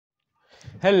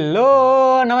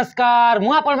Hello नमस्कार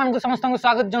मु आपण समस्त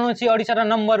स्वागत जनाऊँ ओडिशार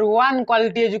number 1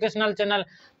 quality educational channel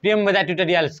Priyamvada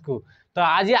tutorials को। तो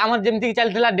आज आम जमी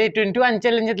चलता डे 21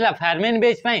 चैलेंज होता फायरमैन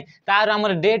बेच तार आम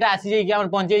डेट आसी जाइए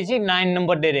पहुंचे 9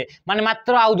 नंबर डे रे माने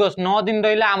मात्र आउ 9 दिन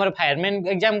रहा आम फायरमैन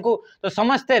एग्जाम को। तो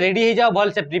समस्ते रेडी हो जाओ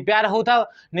भल से प्रिपेयर हो था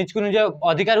निज को निज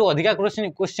अधिकार अधिका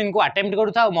क्वेश्चन को अटेम्प्ट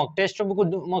करूँ मॉक टेस्ट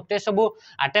सब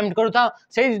अटेम्प्ट करूँ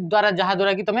से द्वारा जहाँ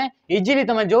द्वारा कि तुम इजिली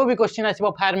तुम जो भी क्वेश्चन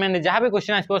आसो फायरमैन जहाँ भी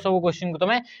क्वेश्चन आसो सब क्वेश्चन को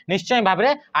तुम निश्चय भाव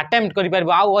में अटेम्प्ट कर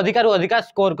अधिकार अधिका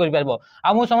स्कोर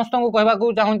कर समस्त को कहवाक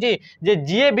चाहूँगी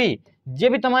जे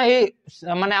भी तुम ये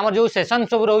माने आम जो सेशन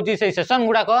सब रोचे से सेशन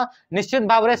गुड़ाक निश्चित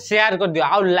भाव में शेयर कर दियो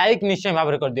आउ लाइक निश्चय भाव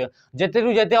में कर दियो जेते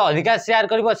जेते अधिका शेयर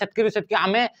कर से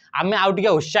आम आउ टे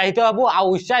उत्साहित हबू आ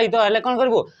उत्साहित हेले कौन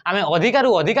करूँ आम अधिकार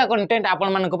अधिका कंटेंट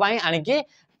आपण मानक आनिकी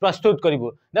प्रस्तुत करूँ।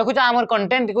 देखुच आम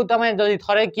कंटेंट को तुम जब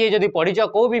थे किए जब पढ़ीच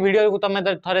कौ भी वीडियो को तुम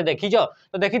थे देखीच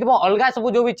तो देखी अलग सब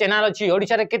जो भी चैनल अच्छी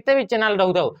ओडिशा केते भी चैनल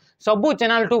रहू सबू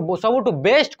चैनल सबुठ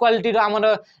बेस्ट क्वालिटी आमर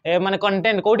माने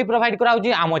कंटेंट कौटी प्रोवाइड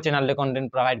कराऊँ आम चैनल रे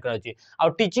कंटेंट प्रोवाइड कराऊँ आ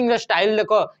टीचिंग स्टाइल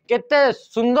देख केते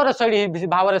सुंदर शैली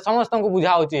भाव में समस्त को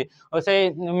बुझाऊँगी से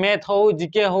मैथ हो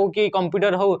जीके हो कि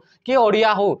कंप्यूटर हो कि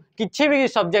ओडिया हो किसी भी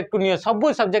सब्जेक्ट को नहीं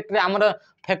सबू सब्जेक्ट आमर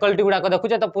फैकल्टी गुड़ाक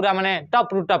देखुचे तो पूरा माने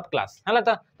टॉप रु टॉप क्लास है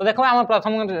तो देखो आम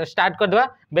प्रथम स्टार्ट करदे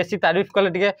बेसी तारीफ कले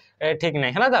ठीक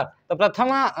नहीं है तो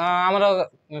प्रथम आमर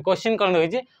क्वेश्चन कौन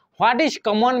रही what is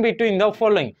common between the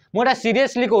following मुझे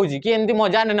सीरियसली कहूँ कि एमती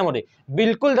मजा ने मोरे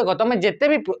बिल्कुल देख तुम जिते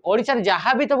भी ओडिशा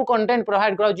जहाँ भी तुम कंटेंट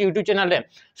प्रोवाइड कराऊँ यूट्यूब चैनल रे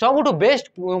सबुठ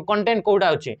बेस्ट कंटेंट कौटा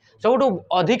अच्छी सबुठ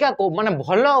अधिका माने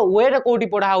भल वे कौटी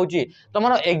पढ़ा हो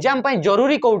तुम एग्जाम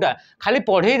जरूरी कौटा खाली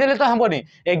पढ़े देले तो हेनी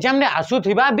एग्जाम रे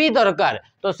आसुथिबा भी दरकार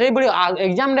तो से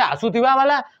एग्जाम रे आसुथिबा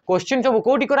वाला क्वेश्चन सब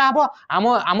कौटी कराहब आम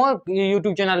आम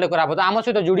यूट्यूब चैनल रे कराहब तो आम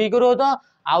सहित जोड़ी करो तो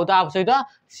आउ सहित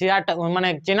शेयर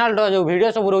माने चैनल जो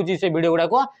वीडियो सब रोची से वीडियो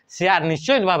गुड़ाक शेयर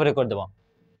निश्चय भाव में करदेव।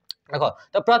 देख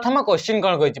तो प्रथम क्वेश्चन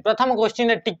कौन कही प्रथम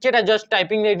क्वेश्चन टिकेटा जस्ट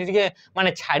टाइपिंग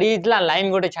माने छाड़ी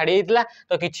लाइन गोटे छाड़ी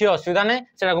तो किसी असुविधा नहीं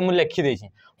से मुझे लिखिदे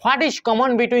what is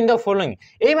common between the following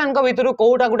एमान भितर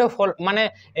कौटा गोटे माने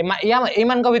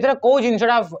एमान भितर कौ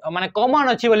जिनसा माने कॉमन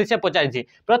अच्छी बोली से पचारि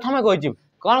प्रथम कही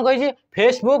कौन कही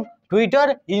फेसबुक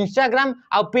ट्विटर इंस्टाग्राम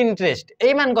आ पिंटरेस्ट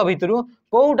एमान भितर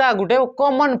कौटा गोटे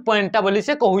कॉमन पॉइंट बोली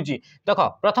से कहूँ देख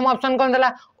प्रथम ऑप्शन कौन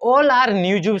देला ऑल आर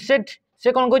न्यूज वेबसाइट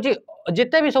से कौन कह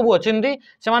जिते भी सब अच्छे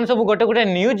से सब गोटे गोटे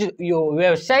न्यूज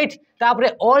वेबसाइट तापर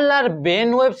ऑल आर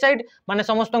बैन वेबसाइट माने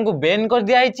समस्त को बैन कर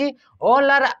दिखाई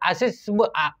all are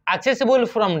accessible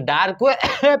from dark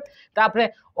web तापर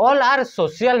all are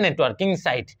social networking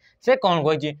site से कौन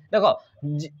कही देख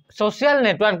सोशल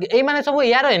नेटवर्क ये माने सब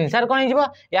यार आंसर कौन हो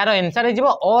यार आंसर हो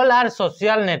all are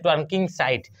social networking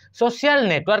site social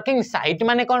networking site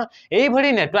माने कौन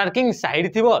ये नेटवर्किंग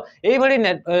साइट थी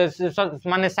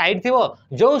माने साइट थी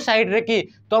जो साइट रे कि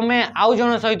तुम आउ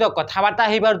जन सहित कथबार्ता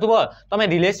हो पार्थुब तुम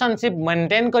रिलेशनशिप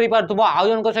मेंटेन कर पार्थुब आउ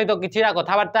जन सहित किसी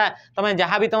कथबार्ता तुम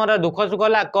जहाँ भी तुम दुख सुख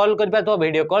है कॉल कर पार्थुब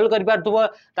वीडियो कॉल कर पार्थुब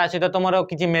ता सहित तुम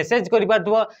किसी मेसेज कर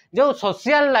पार्थुब जो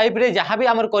सोशल लाइफ रे जहाँ भी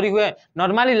आमर करी हुए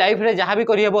नॉर्मली लाइफ रे जहाँ भी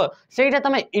करी हेबो सेटा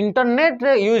तुम इंटरनेट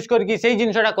रे यूज करके से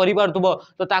जिनसटा करि पार्थुब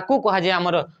तो ताकू कहा जाए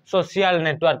आमर सोशल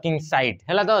नेटवर्किंग साइट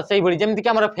है तो से भली जेमति कि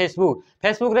आमर फेसबुक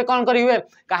फेसबुक रे कौन करी हुए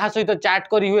कहा सहित चैट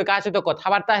करी हुए कहा सहित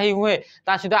कथबार्ता ही हुए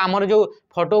ता सहित आमर जो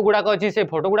फोटो गुड़ाक अच्छी से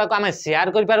फोटो गुड़ाक आम शेयर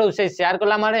करूँ से शेयर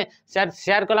कला माने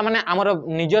शेयर कला माने आमर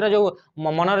निजर जो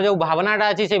मनर जो भावनाटा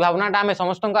अच्छी से भावनाटा आम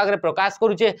समस्त आगे प्रकाश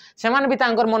करुचे से भी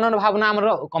मनर भावना आमर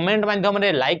कमेंट माध्यम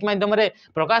लाइक माध्यम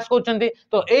प्रकाश कर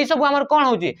तो यही सब आमर कौन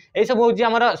हो सब हूँ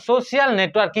आमर सोशल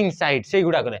नेटवर्किंग साइट से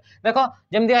गुड़ाक देख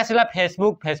जमी आसला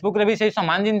फेसबुक फेसबुक रे भी से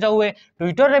सामान जिन हुए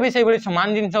ट्विटर रे भी से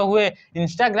सामान जिन हुए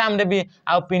इंस्टाग्राम रे भी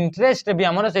आ पिंटरेस्ट रे भी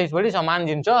आमर से सामान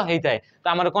जिन होता है तो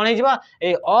आमर कौन हो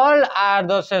all are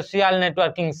the social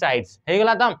networking sites हो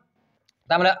गला तो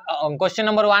क्वेश्चन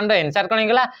नंबर 1 रो आंसर कौन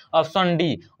होगा option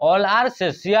D all are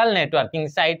social networking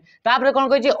site तापर कौन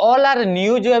कही ऑल आर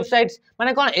न्यूज वेबसाइट्स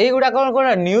माने कौन ए गुडा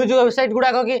कौन न्यूज वेबसाइट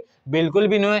गुडा कि बिल्कुल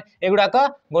भी नुहे एगुड़ाक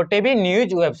गोटे भी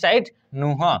न्यूज वेबसाइट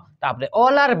नुह तापर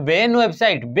ऑल आर बैन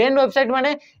वेबसाइट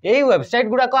माने यही वेबसाइट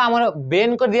गुड़ाक आमर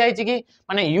बैन कर दिया कि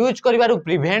माने यूज करिबारु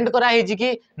प्रिवेंट करा हेछि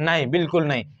कि नहीं बिल्कुल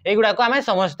नहीं एगुड़ाक आम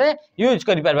समस्ते यूज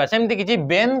करि परबा सेमति किछि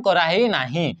बैन करा हे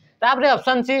नाही तापर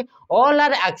option see all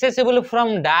are accessible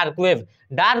from dark web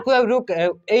रु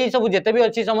यही सब जिते भी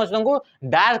अच्छी समस्त को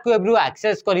डार्क वेब रु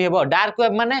एक्सेस करिहेबो डार्क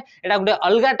वेब माने एटा गोटे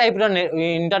अलग टाइप रो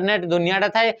इंटरनेट दुनियाटा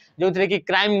थाए जो कि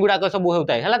क्राइम गुड़ाक सब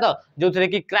होता है तो जो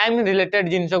कि क्राइम रिलेटेड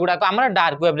जिनस गुड़ाक आम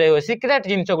डार्क वेब रे हुए सिक्रेट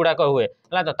जिनस गुड़ाक हुए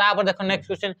है तो तापर देख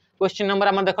नेक्स्ट क्वेश्चन नंबर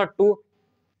आम देख 2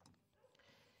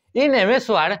 in MS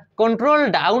word control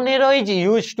down arrow is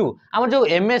use to आम जो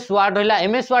एमएस वर्ड रहा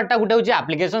एमएस वर्ड टा गोटे हूँ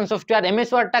एप्लिकेशन सॉफ्टवेयर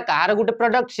एमएस वर्ड टा कार गोटे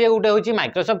प्रोडक्ट सी गोटे हूँ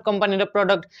माइक्रोसॉफ्ट कंपनी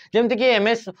प्रोडक्ट जमती कि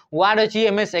एमएस वर्ड अच्छी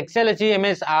एमएस एक्सेल अच्छी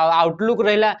एमएस आउटलुक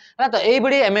रहा तो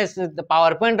यही एमएस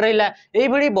पावर पॉइंट रहा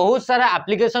यही बहुत सारा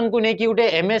एप्लिकेशन को लेकिन गोटे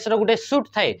एमएस रोटे सुट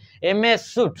थाए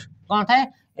एमएस सुट कौन थाए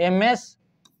एमएस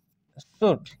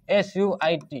सुट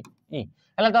SUIT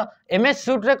है तो एमएस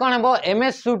सुट रे कौन हम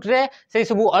एमएस सुट रे से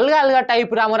सब अलग अलग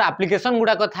टाइप रा हमर एप्लिकेशन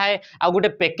गुडाक थाए आ गोटे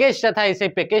पैकेज टा थाए से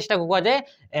पैकेज टा को कह जाए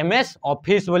एमएस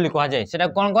ऑफिस बोली कह जाए सेटा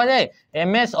कौन कह जाए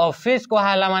एमएस ऑफिस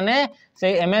कहला माने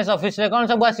से एमएस ऑफिस रे कौन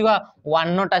सब आसीबो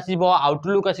one note आसीबो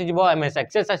outlook आसीबो MS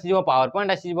access आसीबो power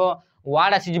point आसीबो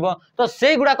ward आसीबो तो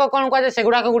से गुडाक कौन कह जाए से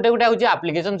गुडाक गोटे गोटे होची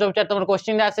एप्लिकेशन सॉफ्टवेयर तुम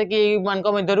क्वेश्चन आसे कि मान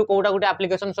को मध्यरु कोटा गोटे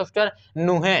एप्लिकेशन सॉफ्टवेयर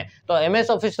नुहे तो एमएस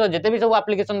ऑफिस रो जते भी सब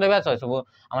एप्लिकेशन देबा सब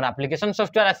हमर एप्लिकेशन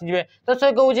सॉफ्टवेयर आसी जिवे तो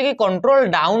से कहू कि कंट्रोल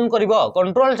डाउन करिवो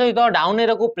कंट्रोल सहित डाउन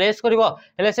एरो को प्रेस करिवो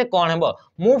हेले से कोन हेबो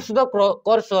moves the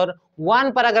cursor one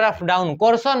paragraph down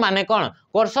cursor माने कौन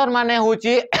कर्सर माने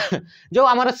होची जो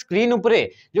हमर स्क्रीन ऊपर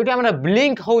जोटी हमर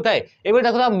ब्लिंक होता है एबे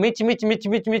देखो Mitch Mitch Mitch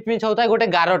Mitch Mitch Mitch होता है गोटे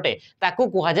गारोटे ताकू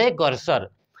कहा जाए कर्सर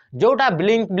जोटा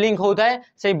ब्लिंक ब्लिंक होता है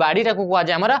से बाड़ी टाकू कहा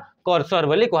जाए हमारा कर्सर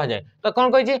बोली कहा जाए तो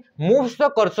कौन कही moves the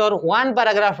cursor one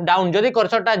paragraph down जदि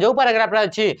कर्सरटा जो पैराग्राफ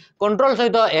अच्छी कंट्रोल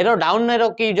सहित एरो डाउन एरो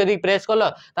की जदि प्रेस कल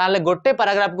ताले गोटे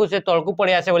पैराग्राफ को से तळकू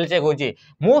पड़ी आसे बोली से कहूची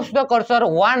moves the cursor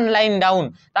one line down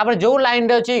तापर जो लाइन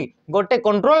रे अछि गोटे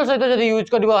कंट्रोल सहित जदि यूज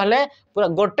करबो हले पूरा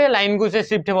गोटे लाइन को से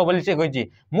शिफ्ट हेबो बोली से कहूची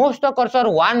moves the cursor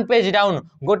one page down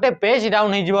गोटे पेज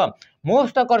डाउन हे जिवो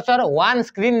moves the cursor one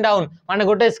screen down माने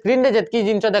गोटे स्क्रीन रे जतकी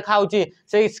जिंस देखा होची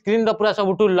से स्क्रीन रो पूरा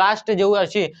सबुठु लास्ट जो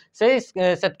अछि से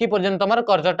सेतकी पर्यंत हमर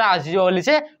कर्सरटा आसी जो बोली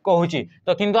से कहूची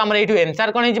तो किंतु हमर एठु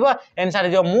आंसर कोन हिजबो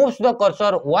आंसर जो moves the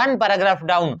cursor one paragraph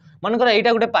down मन कर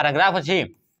एटा गोटे पैराग्राफ अछि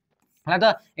हला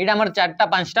तो एटा हमर चारटा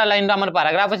पांचटा लाइन रो हमर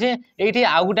पैराग्राफ अछि एठी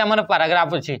आ गोटे हमर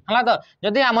पैराग्राफ अछि हला तो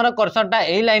जदी हमर कर्सरटा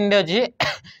एई लाइन रे अछि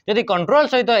जदी कंट्रोल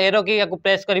सहित एरो की याकू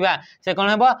प्रेस करबा से कोन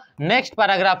हेबो नेक्स्ट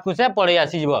पैराग्राफ को से पळै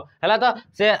आसी जिवो हला तो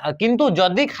से किंतु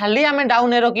जदी खाली हमें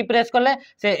डाउन एरो की प्रेस करले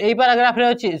से एई पैराग्राफ रे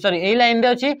अछि सॉरी एई लाइन रे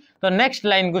अछि तो नेक्स्ट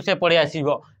लाइन को से पळै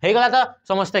आसीबो हे गला तो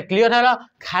समस्त क्लियर हला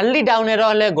खाली डाउन एरो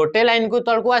हले गोटे लाइन को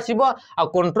तळकू आसीबो आ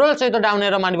कंट्रोल सहित डाउन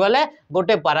एरो मानबो हले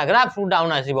गोटे पैराग्राफ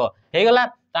डाउन आसीबो हे गला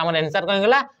तो हमर आंसर कोन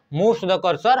गला moves the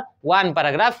cursor one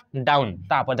paragraph down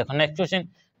तापर देखो नेक्स्ट क्वेश्चन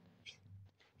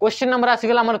क्वेश्चन नंबर आसी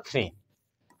गला हमर 3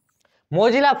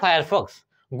 Mozilla Firefox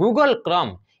Google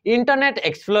Chrome internet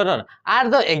explorer are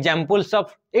the examples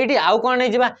of eighty आउ कोन नै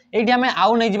जिबा एटी हमें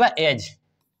आउ नै जिबा एज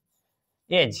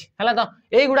हला तो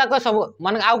एई गुडा को सब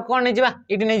माने आउ कोन नै जिबा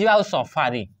एटी नै जिबा आउ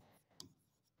सफारी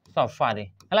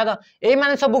हला तो एई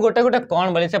माने सब गोटे गोटे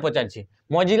कोन बोली से पचारछि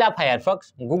मोजिला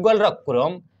फायरफॉक्स गूगल रो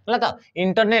क्रोम हला तो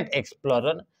इंटरनेट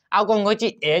एक्सप्लोरर आउ कोन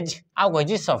कहछि एज आउ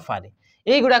कहछि सफारी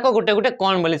एई गुडा को गोटे गोटे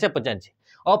कोन बोली से पचारछि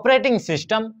operating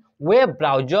system web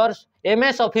browsers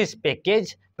MS office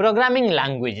package programming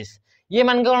languages ये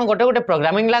मान के गोटे गोटे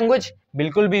प्रोग्रामिंग लैंग्वेज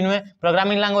बिल्कुल भी नुहे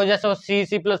programming language C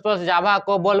C plus plus Java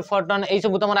COBOL फॉर्टन ए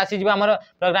सब तुम आसी जिबा हमर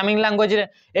प्रोग्रामिंग लैंग्वेज रे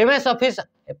एमएस ऑफिस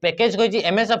पैकेज कहि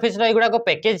एमएस ऑफिस रो एगुडा को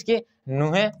पैकेज के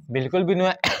नुहे बिल्कुल भी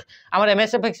नुहे हमर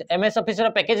एमएस ऑफिस रो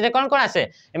पैकेज रे कोन कोन आसे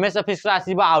एमएस ऑफिस रो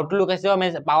आसीबो outlook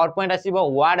आसीबो power point आसीबो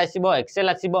word आसीबो Excel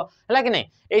आसीबो हला कि नै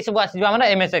ए सब आसीबो हमर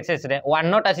एमएस एक्सेस रे वन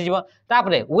नोट आसीबो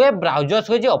तापरे वेब ब्राउजर्स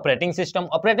कहि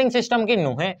ऑपरेटिंग सिस्टम के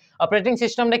नुहे ऑपरेटिंग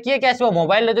सिस्टम रे के आसीबो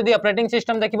मोबाइल रे जदी ऑपरेटिंग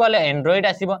सिस्टम देखिबो ले एंड्रॉइड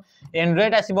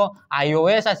आसीबो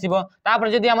आईओएस आसीबो तापर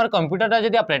जदी हमर कंप्यूटर रे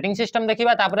जदी ऑपरेटिंग सिस्टम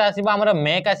देखिबा तापर आसीबो हमर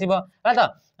मैक आसीबो हला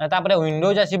तो तापर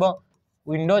विंडोज आसीबो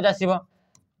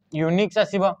यूनिक्स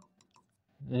आसीबो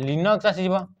लिनक्स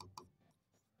आसीबो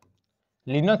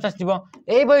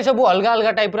एई बई सब अलग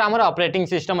अलग टाइप रो हमर ऑपरेटिंग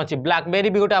सिस्टम अछि ब्लैकबेरी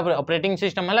भी गोटे ऑपरेटिंग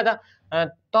सिस्टम हला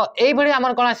तो एई भली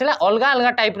हमर कोन आसिला अलग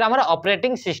अलग टाइप रो हमर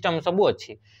ऑपरेटिंग सिस्टम सब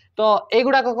अछि तो एई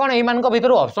गुडा को कोन एई मान को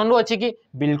भीतर ऑप्शन रो अछि कि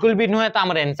बिल्कुल भी नुहे तो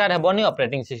हमर आंसर हेबोनी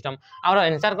ऑपरेटिंग सिस्टम हमर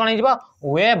आंसर कोन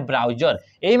हिजबो वेब ब्राउजर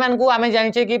एई मान को हमें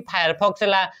जानि छै कि फायरफॉक्स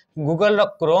हला गूगल रो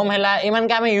क्रोम हला एई मान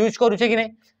के हमें यूज करू छै कि नै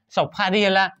सफारी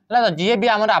हला तो जे भी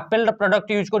हमर एप्पल रो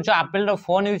प्रोडक्ट यूज करछो एप्पल रो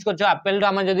फोन यूज करछो एप्पल रो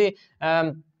हम जदी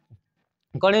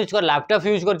कोन यूज कर लैपटॉप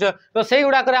यूज करछो तो सेई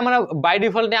गुडा करे हमर बाय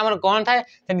डिफॉल्ट हमर कोन थाए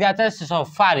से जाता है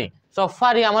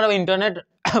सफारी हमर इंटरनेट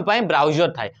पाई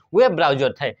ब्राउजर थाए वेब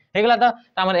ब्राउजर थाए हेगला तो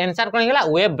हमर आंसर कोन हेगला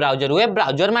वेब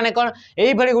ब्राउजर माने कोन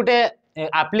एई भली गुटे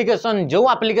एप्लिकेशन जो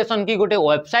एप्लिकेशन की गोटे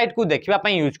वेबसाइट को देखिबा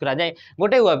पई यूज करा जाय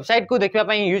गोटे वेबसाइट को देखिबा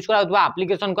पई यूज करा हुआ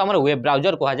एप्लिकेशन को हमर वेब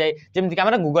ब्राउजर कहा जाय जेमति कि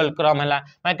हमर गूगल क्रोम हला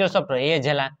माइक्रोसॉफ्ट एज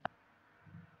हला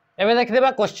एबे देख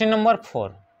देबा क्वेश्चन नंबर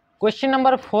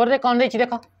 4 रे कोन दैछि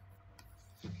देखो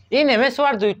इन एमएस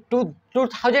वर्ड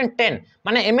 2010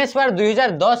 माने एमएस वर्ड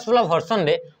 2010 वाला वर्जन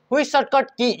रे व्हिच शॉर्टकट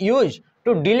की use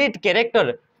to delete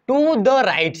character to the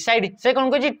right side से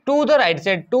कौन कहछि टू द राइट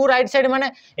साइड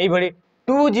माने एई भली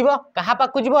टू जीवो कहा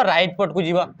पाक को जीवो राइट पट को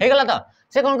जीवो हे गला तो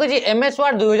से कौन कहछि एमएस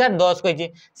वर्ड 2010 कहछि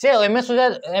से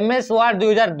एमएस वर्ड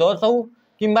 2010 हो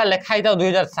किंबा लेखा हिताओ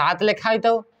 2007 लेखा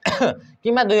हिताओ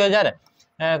किंबा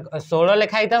 2016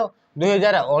 लेखा हिताओ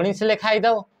 2019 लेखा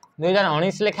हिताओ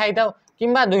 2019 लेखा हिताओ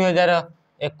किंबा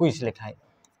 2021 लेखा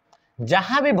हिताओ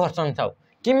जहाँ भी वर्जन थाओ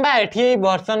किंबा एठी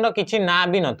वर्जन रो किछि ना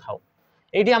भी न थाओ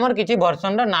एठी हमर किछि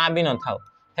वर्जन रो ना भी न थाओ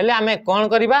हेले आमे कोन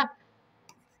करिबा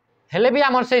हेले भी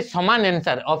हमर से समान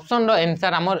आंसर ऑप्शन रो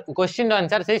आंसर हमर क्वेश्चन रो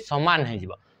आंसर से समान हे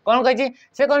जिवो कोन कहछि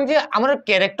से कोन जे हमर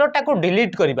कैरेक्टर टाको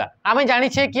डिलीट करिबा आमे जानि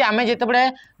छे कि आमे जेते बडे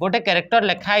गोटे कैरेक्टर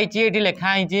लेखा आइछि एठी लेखा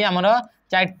आइछि हमर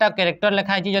चारटा कैरेक्टर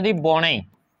लेखा आइछि जदी बणई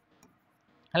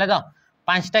हले तो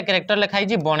पांचटा कैरेक्टर लेखा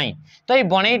आइछि बणई तो ए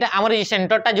बणईटा हमर ई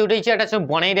सेंटरटा जोटै छै एटा सब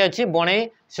बणई रे अछि बणई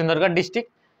सुंदरगढ़ डिस्ट्रिक्ट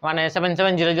माने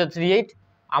 770038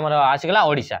 आमर आसीगला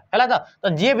ओडिशा है तो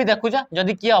जी भी देखुच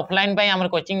जदि किए ऑफलाइन पाई आमर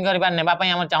कोचिंग करबा नेबा पाई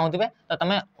आमर चाहूथिबे तो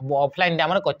तमे ऑफलाइन रे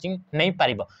आमर कोचिंग नहीं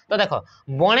पारिबो तो देखो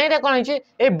बणई रे कोन अछि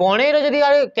ए बणई रे जदि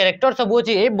कैरेक्टर सब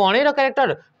अछि ए बणई रो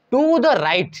कैरेक्टर टू द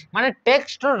राइट माने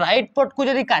टेक्स्ट रो राइट पट को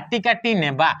जदि काटी काटी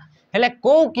नेबा हेले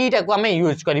को कीटा को हमें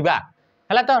यूज करबा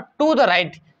हला तो टू द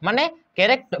राइट माने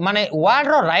कैरेक्टर माने वर्ड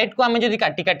रो राइट को हमें जदि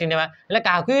काटी काटी नेबा ले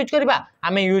काहा को यूज करबा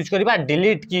हमें यूज करबा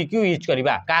डिलीट की क्यों यूज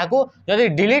करबा काहा को जदि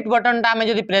डिलीट बटन ता हमें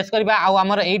जदि प्रेस करबा आ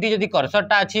हमर एठी जदि कर्सर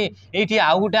ता अछि एठी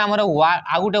आ गुटे हमर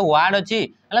आ गुटे वर्ड अछि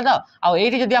हला तो आ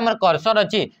एठी जदि हमर कर्सर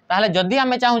अछि ताले जदि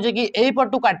हमें चाहू जे कि एई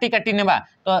पटु काटी काटी नेबा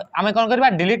तो हमें कोन करबा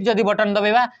डिलीट जदि बटन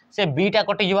दबेबा से बी टा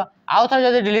कटि जिवो आ थर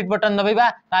जदि डिलीट बटन दबेबा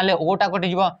ताले ओ टा कटि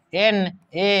जिवो एन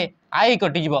ए आई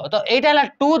कटि जिवो तो एटा हला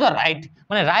टू द राइट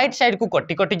माने राइट साइड को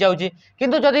कटि कटि जाउची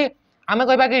किंतु जदि आमे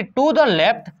कहबा कि टू द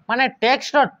लेफ्ट माने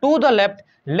टेक्स्ट टू द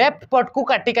लेफ्ट पट को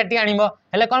काटी काटी आनिबो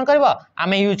हेले कोन करबो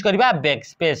आमे यूज करबा बैक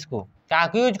स्पेस को का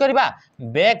को यूज करबा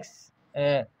बैक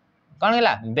कोन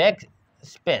गेला बैक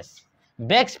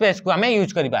स्पेस को आमे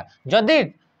यूज करबा जदि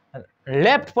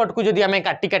लेफ्ट पट को जदि आमे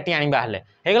काटी काटी आनिबा हेले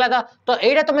हे गेला तो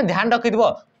एटा तमे ध्यान रखि दिबो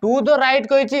टू द राइट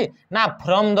कहिछि ना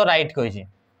from the right कहिछि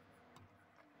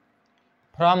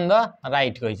from the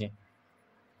right कहिछि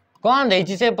कौन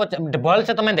देछि से भल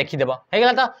से तमे देखि देबो हे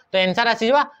गेला तो आंसर आसी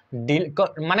जबा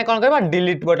माने कोन करबा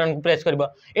डिलीट बटन को प्रेस करबो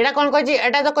एटा कोन कहिछि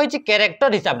एटा तो कहिछि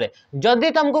कैरेक्टर हिसाब रे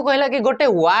जदि तुमको कहला कि गोटे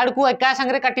वर्ड को एका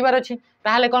संग रे काटिबार अछि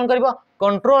ताहाले कोन करबो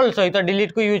कंट्रोल सहित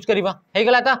डिलीट को यूज करबो हे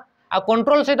गेला तो आ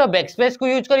कंट्रोल सहित बैकस्पेस को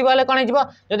यूज करबो हले कोन हिजबो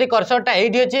जदि कर्सर ता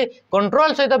एठी अछि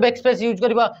कंट्रोल सहित बैकस्पेस यूज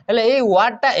करबो हले ए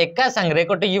वर्ड ता एका संग रे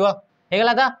कटि जिवो हे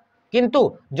गेला तो किंतु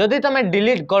जदि तमे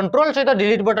डिलीट कंट्रोल सहित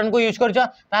डिलीट बटन को यूज करछ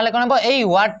ताले कोन हो एई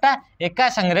वर्ड ता एका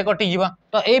संग रे कटि जिवो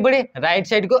तो एई बडी राइट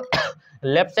साइड को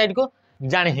लेफ्ट साइड को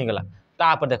जानि ही गला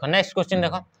तापर देखो नेक्स्ट क्वेश्चन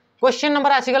देखो क्वेश्चन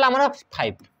नंबर आसी गला हमर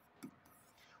 5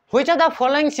 which of the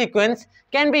following sequence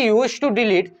can be used to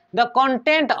delete the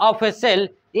content of A cell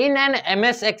in an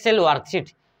MS Excel worksheet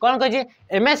कौन कहि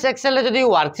एमएस एक्सेल रे जदि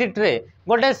वर्कशीट रे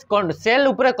गोटे सेल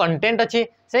ऊपर कंटेंट अछि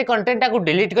से कंटेंट को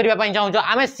डिलीट करबा पई चाहू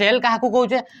आमे सेल काहा को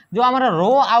कहूचे जो हमर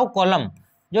रो आउ कॉलम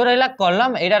जो रहिला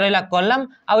कॉलम एटा रहिला कॉलम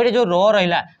आ एटा जो रो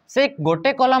रहिला से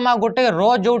गोटे कॉलम आ गोटे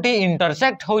रो जोठी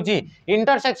इंटरसेक्ट होची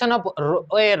intersection of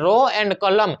row and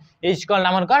column is called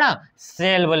हमर कोन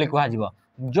सेल बोली कहआ जिवो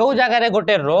जो जगह रे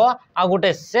गोटे रो आ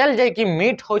गोटे सेल जे कि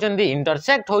मीट होचंदी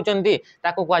इंटरसेक्ट होचंदी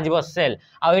ताको कहआ जिवो सेल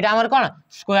आ एटा हमर कोन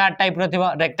स्क्वायर टाइप रो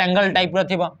थिबो रेक्टेंगल टाइप रो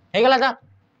थिबो हे गेला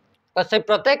तो से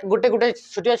प्रत्येक गोटे गोटे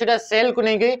छोटिया छोटिया सेल को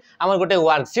नहीं आम गोटे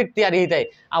वर्कशीट तैयारी होता है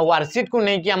आ वर्कशीट को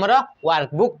नहीं आम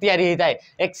वर्कबुक तैयारी होता है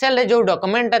एक्सेल रे जो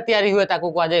डॉक्यूमेंट तैयारी हुए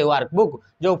ताको कह जाए वर्कबुक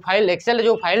जो फाइल एक्सेल रे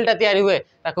जो फाइलटा तैयारी हुए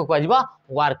ताको कह जाए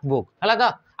वर्कबुक है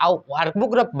तो आ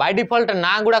वर्कबुक रो बाय डिफॉल्ट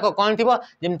ना गुडा कोन थिबो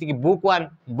जेमति कि बुक 1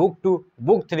 बुक 2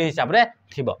 बुक 3 हिसाब रे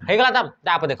थिबो हे गला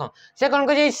ताप देखो से कोन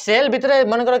कह सेल भितरे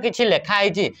मनकर किछि लेखा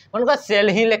आइछि मनकर सेल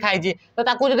ही लेखा आइछि तो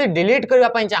ताकू जदि डिलीट करबा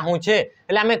पई चाहू छे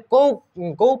हेले हमें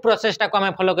को प्रोसेस टा को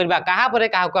हमें फॉलो करबा कहा परे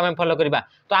कहा को हमें फॉलो करबा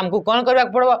तो हमको कोन करबा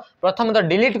पड़बो प्रथम तो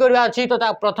डिलीट करबा अछि तो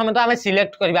प्रथम तो हमें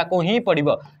सिलेक्ट करबा को ही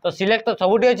पड़िबो तो सिलेक्ट तो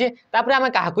सबुठी अछि तापर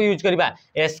हमें कहा को यूज करबा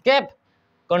एस्केप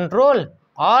कंट्रोल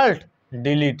ऑल्ट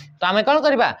डिलीट तो आमे कौन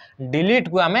करबा डिलीट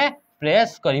को आमे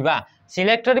प्रेस करबा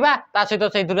सिलेक्ट करबा ता सहित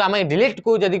सेथुर आमे डिलीट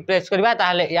को जदि प्रेस करबा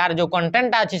ताले यार जो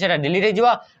कंटेंट अछि सेटा डिलीट हे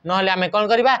जिवो नहले आमे कौन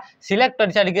करबा सिलेक्ट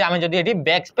कर सारी आमे जदि एठी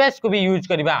बैक स्पेस को भी यूज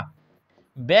करबा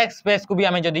बैक स्पेस को भी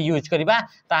आमे जदि यूज करबा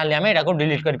ताले आमे एटा को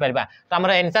डिलीट कर परबा तो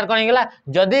हमर आंसर कोन गेला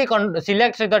जदि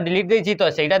सिलेक्ट सहित डिलीट देछि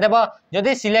तो सेटा देबो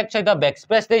जदि सिलेक्ट सहित बैक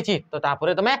स्पेस देछि तो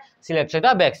तापरे तमे सिलेक्ट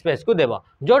सहित बैक स्पेस को देबो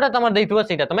जोटा तमर देइथबो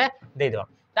सेटा तमे दे देबो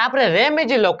तापरे रेम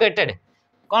इज लोकेटेड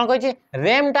कौन कही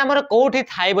रैम टा हमर कोठी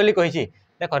थाए बोली कही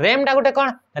देख रैम टा गोटे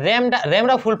कौन रैम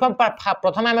रो फुल फॉर्म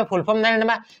प्रथम आम फुल फॉर्म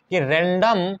जाना कि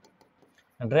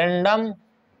random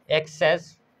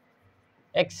access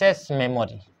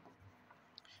memory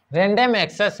random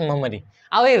access memory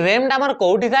आउ ये रैम टा हमर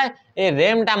कोठी थाए ए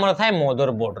रैम टा हमर थाए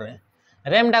मदरबोर्ड रे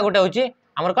रैम टा गोटे होची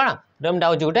हमर कौन रैम टा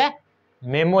होची गोटे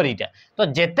मेमोरीटा तो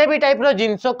जिते भी टाइप रो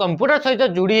जिनस कंप्यूटर सहित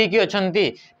जोड़ी होगी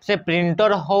अच्छी से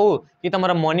प्रिंटर हो कि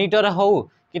तुम मॉनिटर हो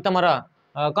कि तुम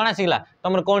कौन आसला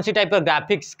तुम कौन सी टाइप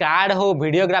ग्राफिक्स कार्ड हो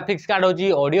वीडियो ग्राफिक्स कार्ड हो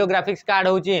ऑडियो ग्राफिक्स कार्ड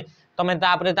हो तुम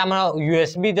तुम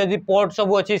यूएसबी जदि पोर्ट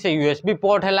सब अच्छी से यूएसबी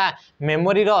पोर्ट है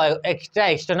मेमोरी रो एक्स्ट्रा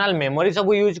एक्सटर्नल मेमोरी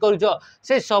सब यूज करुच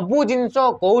से सबू जिनस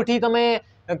कौटी तुम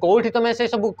से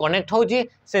सब कनेक्ट हो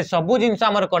सबू जिनस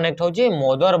आमर कनेक्ट हो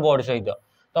मदरबोर्ड सहित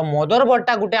तो मदरबोर्ड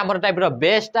टा गोटे आमर टाइप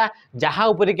बेसटा जहाँ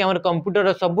ऊपर कि आमर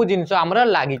कंप्यूटर सबू जिनस आमर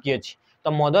लागिकी अच्छी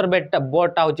तो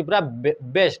मदरबोर्ड टा होची पूरा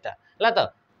बेसटा है तो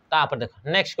तापर देख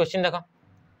नेक्स्ट क्वेश्चन देख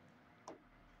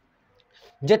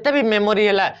जिते भी मेमोरी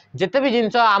है जिते भी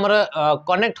जिनस आमर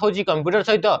कनेक्ट होची कंप्यूटर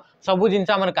सहित सबू जिनस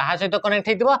आमर कहा सहित कनेक्ट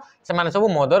होइतिबो से माने सब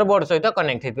मदरबोर्ड सहित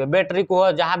कनेक्ट होइतिबो बैटरी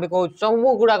को जहाँ भी कहो सब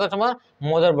गुड़ाक सब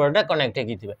मदरबोर्ड रे connect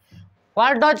होइतिबे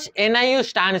What does NIU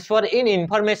stands for in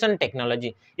information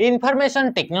technology?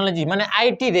 Information technology माने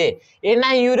IT रे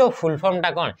NIU रो फुल फॉर्म टा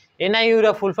कौन NIU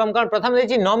रो फुल फॉर्म कौन प्रथम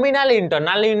देछि nominal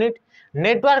internal unit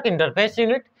network interface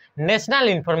unit national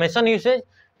information usage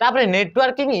तापर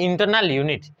नेटवर्किंग इंटरनल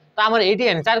यूनिट तो हमर एटी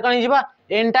आंसर कोन हिजबा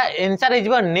एंटा answer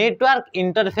हिजबा network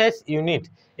interface unit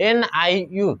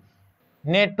NIU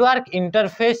network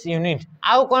interface unit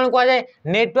आउ कोन को जाय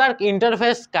नेटवर्क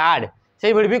इंटरफेस कार्ड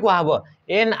से भी कहब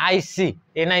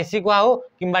NIC कहो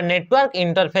कि नेटवर्क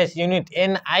इंटरफेस यूनिट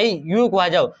NIU कह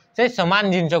जाओ से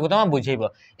समान जिनस को तुम बुझेब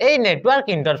ये नेटवर्क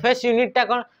इंटरफेस यूनिट टा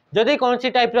कौन जदि कौन सी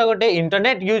टाइप गोटे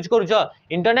इंटरनेट यूज करुच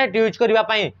इंटरनेट यूज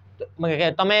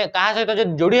करने तुम क्या सहित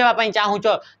जोड़ी हाँपाई चाहूच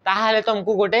ताहले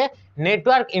तुमको गोटे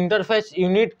नेटवर्क इंटरफेस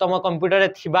यूनिट तुम कंप्यूटर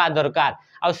थिबा दरकार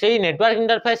आ से नेटवर्क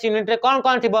इंटरफेस यूनिट रे कौन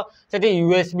कौन थी से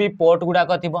यूएसबी पोर्ट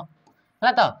गुड़ाक थी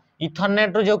है तो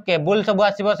इथरनेट रो जो केबल सब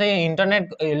आसीबो से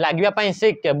इंटरनेट लागिबा पई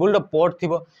से केबल रो पोर्ट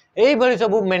थिबो एई भली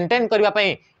सब मेंटेन करबा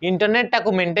पई इंटरनेट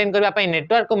टाको मेंटेन करबा पई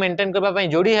नेटवर्क को मेंटेन करबा पई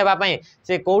जोड़ी हेबा पई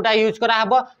से कोटा यूज करा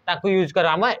हबो ताको यूज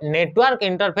करा हम नेटवर्क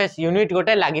इंटरफेस यूनिट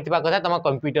गोटे लागिथिबा कथा तम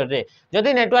कंप्यूटर रे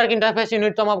जदि नेटवर्क इंटरफेस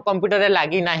यूनिट तम कंप्यूटर रे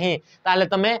लागी नाही ताले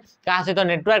तमे का से तो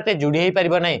नेटवर्क रे जोड़ी हेई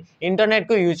परिबो नाही इंटरनेट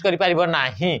को यूज करि परिबो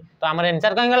नाही तो हमर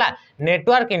आंसर कहीं गला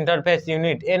नेटवर्क इंटरफेस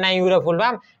यूनिट NIU रो full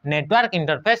form network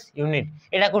interface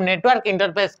unit एटा को नेटवर्क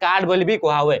इंटरफेस कार्ड बोली भी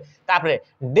कहा हुए तापरे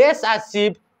देश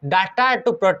आसिप data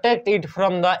to protect it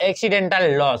from the accidental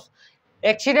loss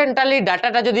accidentally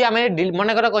data जदि आम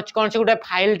मन कर कौन से गोटे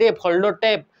फाइल टे फोल्डर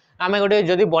टे आम गोटे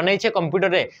जदि बनईचे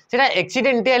कंप्यूटर रे सेटा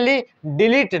एक्सीडेंटली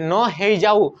डिलीट न हो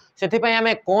जाऊ से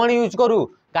आम कौन यूज करूँ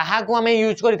क्या आम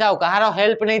यूज कर कहार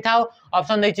हेल्प नहीं था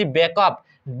ऑप्शन देखिए backup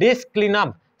disc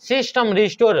cleanup system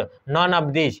restore none of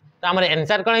this तो आम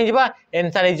आंसर कौन हो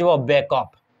आंसर हो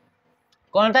बैकअप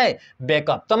कौन थाए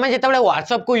बैकअप तुम जो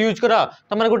व्हाट्सएप को यूज कर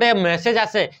तुम गोटे मेसेज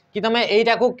आसे कि तुम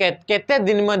यहीटा को केते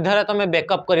दिन मध्य तुम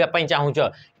बैकअप करने चाहूच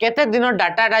केते दिन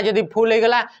डाटा जब फुल हो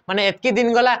गला माने एतकी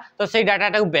दिन गला तो से डाटा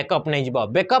को बैकअप नहीं जीव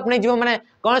बैकअप नहीं जीव माने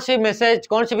कौन सी मेसेज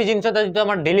कौन सी भी जिनस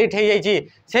तुम डिलीट हो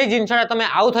जाए जिनसा तुम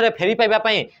आउ थे फेरी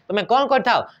पाइबापी तुम कौन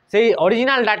कर से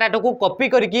ओरिजिनल डाटा को कॉपी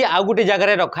करके आउ गोटे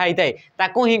जगह रखाई थाए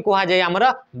ताकू ही कह जाए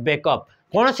आमर बैकअप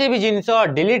कौन सी भी जिनस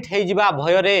डिलीट हो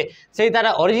भय से तार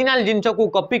ओरिजिनल जिनस को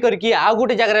कॉपी करके आउ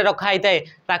गोटे जगह रखाई थाए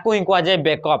ताकू ही कह जाए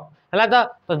बैकअप है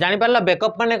तो जापर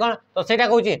बैकअप माने कौन तो सेटा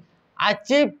कहूँ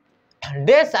achieve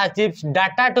days achieves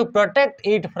data to protect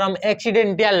it from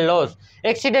accidental loss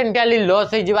accidentally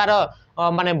loss हो जबार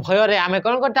माने भय आम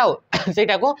कौन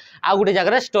करता को आउ गोटे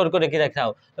जगह स्टोर करके रखा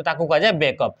तो ताकू कह जाए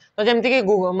बैकअप तो जमती कि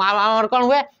कौन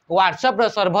हुए व्हाट्सएप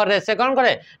सर्भर रे से कौन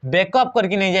करे बैकअप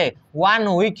करके नहीं जाए 1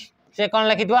 वीक से कौन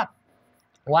लिखि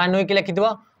 1 वीक लिखि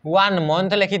 1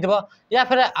 मंथ लिखि या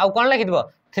फिर आउ कौन लिखि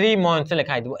 3 मंथ्स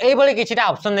लिखाई ये किसी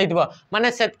ऑप्शन नहीं माने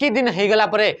सेतकी दिन हो गला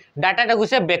डाटा को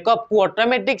से बैकअप को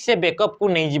ऑटोमेटिक से बैकअप को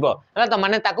नहीं जीव है तो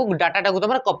माने ताकू डाटा को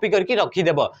तुम कॉपी करके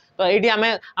रखीदेव तो ये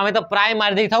आम तो प्राय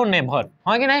मार दे था नेभर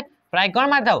हाँ कि नहीं प्राय कौन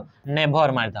मार था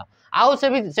नेभर मार था आउ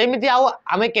सेमती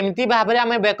आम केमती भाव में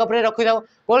आम बैकअप रे रखी था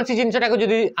कौन सी जिनसा को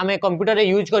जब आम कंप्यूटर रे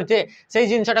यूज करते से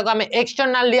जिनसा को आम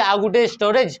एक्सटर्नाली आउ गोटे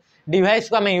स्टोरेज डिवाइस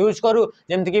को आम यूज करूँ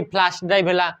जमती कि फ्लाश ड्राइव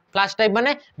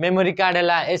माने मेमोरी कार्ड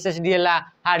है SSD है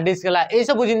हार्ड डिस्क है ये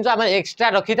सब जिन आम एक्सट्रा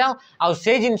रखी था आउ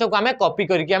से जिनस को आम कॉपी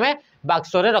करके आम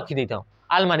बाक्स रे रखी था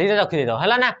आलमारी रे रखी था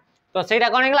है ना तो सेटा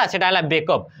कौन है सेटा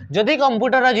बैकअप जदि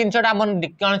कंप्यूटर जिनसा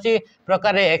कौन सी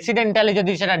प्रकार एक्सीडेंटली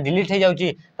जदि सेटा डिलीट हो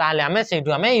जाए आम से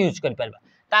यूज कर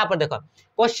तापर देखो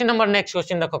क्वेश्चन नंबर नेक्स्ट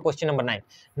क्वेश्चन देखो question number 9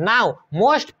 now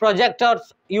most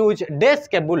projectors use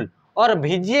desk cable और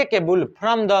VGA cable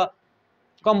from the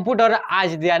computer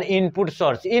आज देयर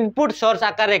इनपुट सोर्स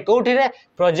आकार रे कोठी रे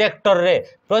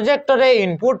प्रोजेक्टर रे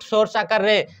इनपुट सोर्स आकार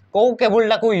रे को केबल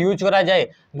टा को यूज करा जाए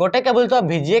गोटे केबल तो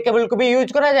VGA केबल को भी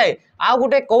यूज करा जाए आ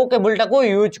गोटे को केबल टा को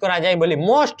यूज करा जाए बोली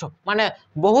मोस्ट माने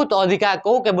बहुत अधिका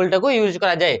को केबल टा को यूज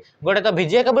करा जाए गोटे तो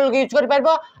VGA केबल को यूज कर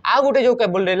परबो आ गोटे जो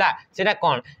केबल रेला सेटा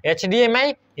कोन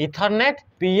HDMI Ethernet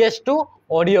PS2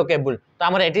 audio cable तो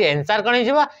हमर एटी आंसर कोन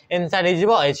हिजबो आंसर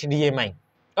हिजबो HDMI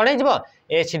कोन हिजबो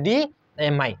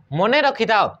HDMI मने रखि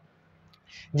थाओ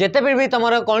जेते भी तुम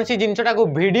कौन सी जिनटा को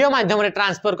वीडियो माध्यम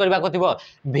ट्रांसफर करने को थी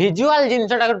विजुअल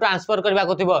जिनटा को ट्रांसफर करने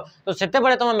को थी तो से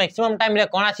तुम मैक्सिमम टाइम रे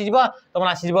कौन आसीज तुम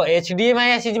आसीज HDMI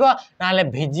आसीज ना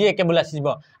VGA केबल आसीज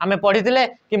आम पढ़ी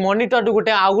कि मॉनिटर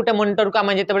गोटे आउ गोटे मॉनिटर को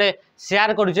आम जिते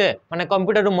शेयर करुचे माने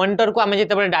कंप्यूटर मॉनिटर को आम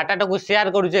जिते डाटा को शेयर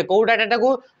करुचे कौ डाटा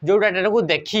को जो डाटा को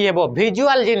देखी हे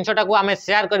विजुअल जिनटा को आम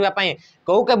शेयर करने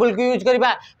कौ केबल को यूज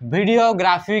करवा वीडियो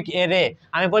ग्राफिक एरे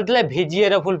आम पढ़ी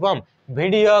VGA रो full form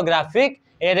video graphic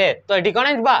array तो ये कौन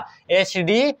है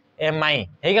HDMI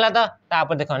हो गला तो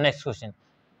तापर देखो नेक्स्ट क्वेश्चन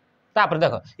तापर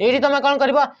देखो ये तुम कौन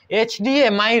कर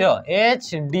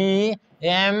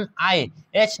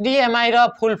HDMI रो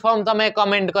फुल फॉर्म तुम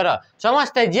कमेंट कर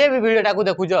समस्ते जे भी वीडियोटा को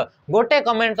देखुच गोटे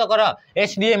कमेंट तो कर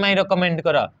HDMI रो कमेंट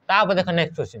कर तापर देखो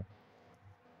नेक्स्ट क्वेश्चन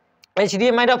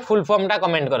HDMI रो फुल फॉर्म टा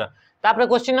कमेंट कर तापर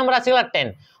क्वेश्चन नंबर आसीला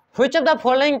 10 Which of the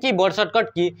following keyboard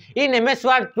shortcut key in MS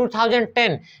Word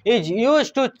 2010 is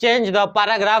used to change the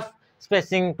paragraph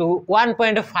spacing to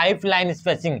 1.5 line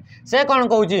spacing? से कौन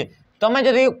कहूँ तुम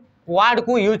जदि वर्ड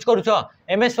को यूज करुच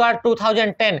MS Word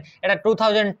 2010 एटा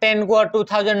 2010 को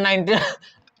 2019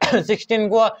 16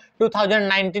 को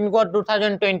 2019 को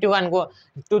 2021 को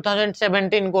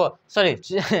 2017 को सॉरी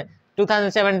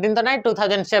 2017 तो नहीं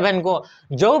 2007 को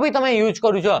जो भी तुम यूज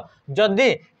करुच जदि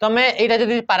तुम यहाँ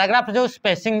जदि पैराग्राफ जो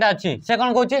स्पेसिंग अच्छी से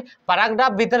कौन कहूँ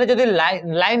पैराग्राफ भितर जदि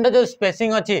लाइन जो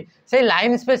स्पेसिंग अच्छी से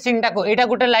लाइन स्पेसिंग टाको यहाँ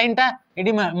गोटे लाइन टा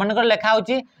ये मनकर लिखा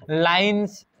हो लाइन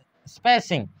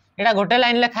स्पेसिंग यहाँ गोटे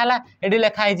लाइन लिखाला ये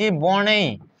लिखाई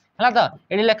बणई है तो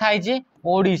ये लिखाई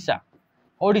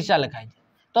ओडिशा लिखाई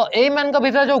तो यही मान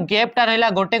भीतर जो गैपटा रहा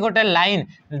गोटे गोटे लाइन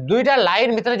दुईटा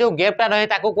लाइन भीतर जो गैपटा रहे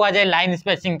कहुए लाइन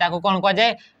स्पेसिंग कौन कहुए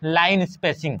लाइन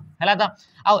स्पेसिंग है तो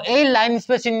आउ लाइन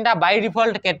स्पेसिंग बाय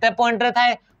डिफॉल्ट केते पॉइंट रे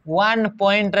थाए 1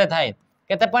 पॉइंट रे थाए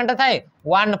केते पॉइंट रे थाए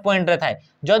 1 पॉइंट रे थाए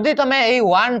जदि तुम यही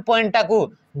 1 पॉइंट टाकू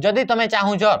जदि तुम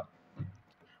चाहूच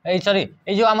सॉरी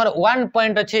ये जो आमर 1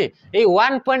 पॉइंट अच्छी ये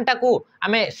 1 पॉइंट टाकू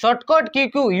आम शॉर्टकट की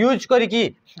को यूज करिकी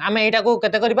आम यहाँ को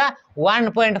केते करबा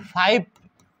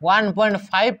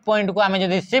 1.5 पॉइंट को आम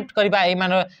जब शिफ्ट करवा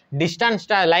डिस्टेंस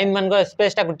लाइन मान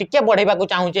स्पेस टाक टिके बढ़ावा को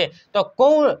चाहूचे तो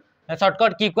कौ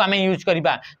शॉर्टकट की को आम यूज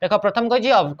करवा देख प्रथम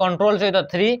कही कंट्रोल सहित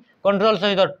 3 कंट्रोल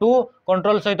सहित 2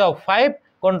 कंट्रोल सहित 5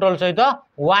 कंट्रोल सहित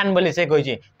 1 बोली से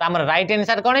कही तो आम राइट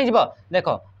आंसर कौन हो देख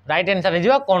राइट आंसर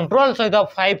हो कंट्रोल सहित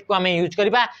 5 को आम यूज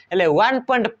करवा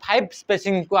 1.5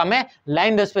 स्पेसिंग को आम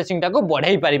लाइन स्पेसिंग टाक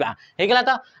बढ़ाई पारिबा हेगला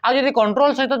तो आ जदि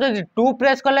कंट्रोल सहित 2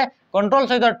 प्रेस कले कंट्रोल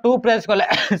सहित 2 प्रेस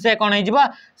कले से कौन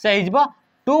हो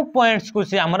 2 पॉइंट्स को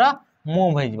सी आमर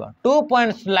मूव हो 2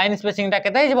 पॉइंट्स लाइन स्पेसिंग टा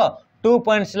केते हो 2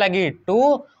 पॉइंट्स लगी 2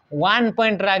 1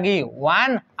 पॉइंट लगी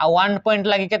 1 आ 1 पॉइंट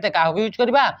लगी केते का यूज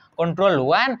करबा कंट्रोल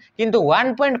 1 किंतु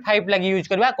 1.5 लगी यूज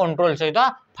करबा कंट्रोल सहित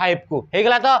 5 को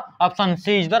हेगला तो option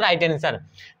C is the right answer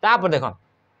तापर देखो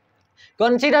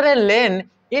consider a lane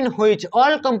in which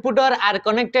all computer are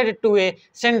connected to a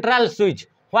central switch.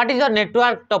 What is the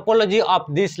network topology of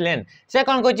this LAN? से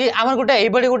कौन कहछि आमर गोटे एई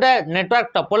बडी गोटे नेटवर्क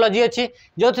टोपोलॉजी अछि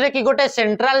जोथरे कि गोटे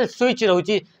सेंट्रल स्विच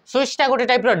रहउछि स्विच टा गोटे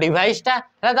टाइप रो डिवाइस टा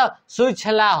हला तो स्विच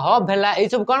हला हब हला ए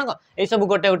सब कोन ए सब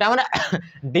गोटे गोटे हमर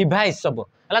डिवाइस सब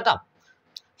हला तो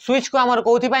स्विच को आमर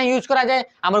कोथि पय यूज करा जाय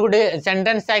आमर गोटे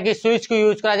सेंटेंस था कि स्विच को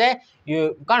यूज करा जाय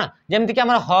कोन जेमति कि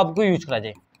आमर हब को यूज करा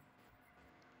जाय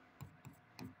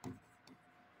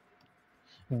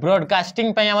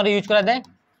ब्रॉडकास्टिंग पय आमर यूज करा जाय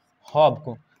हब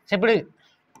को सेपटे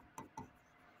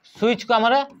स्विच को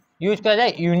आमर यूज करा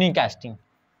जाए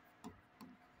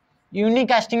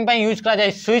यूनिकास्टिंग पे यूज करा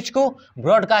जाए स्विच को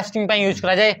ब्रॉडकास्टिंग पे यूज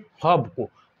करा जाए हब को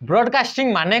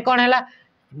ब्रॉडकास्टिंग माने कौन है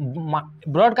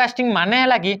ब्रॉडकास्टिंग माने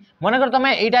है कि मन कर तुम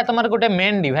यहाँ तुम गोटे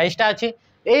मेन डिवाइस टा अच्छी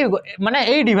माने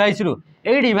ए डिवाइस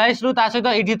रु ता सहित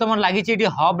ये तुम लगी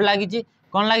हब लगी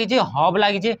कौन लगी हब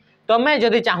लगी तुम्हें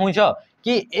जदि चाहूच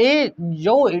कि ए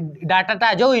जो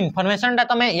डाटाटा जो इनफॉरमेशनटा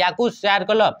तुम या शेयर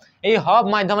कल ये हब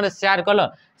माध्यम शेयर कल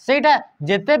सेटा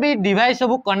जेते भी डिवाइस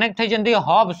सब कनेक्ट होती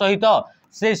हब सहित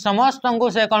से समस्त को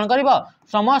से कौन कर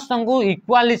समस्त को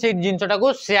इक्वाली से जिनटा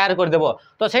को शेयर करदेव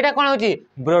तो सहीटा कौन हो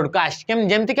ब्रॉडकास्ट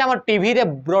जमती कि टीवी रे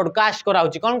ब्रॉडकास्ट कराऊँ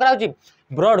कौन कराऊँ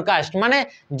ब्रॉडकास्ट माने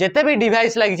जेते भी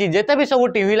डिवाइस लगी जेते भी सब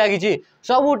टीवी लगी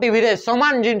सब टीवी रे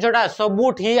समान जिनटा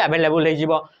सबुठ ही अवेलेबल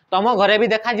हो तुम घरे भी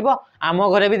देखा आम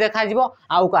घरे भी देखा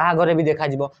आउ कहा घरे भी देखा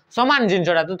समान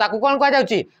जिनटा तो ताकू कौन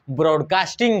कहुच्छी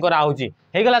ब्रॉडकास्टिंग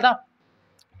कराऊँगला तो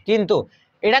किंतु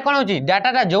एटा कौन हो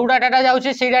डाटा जो डाटा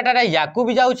जाऊँगी से डाटा याकू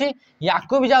भी जाऊँगी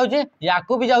याकू भी जाऊँगी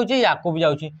याकू भी जाऊँगी याकू भी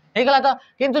जाऊँगी होगला तो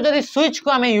किंतु जदि स्विच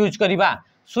को आम यूज करवा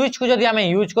स्विच को जदि आम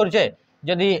यूज करुचे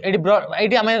जदि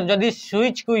ये आम जदि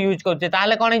स्विच को यूज करुचे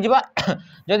ताहले कौन हो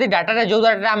जदि डाटा जो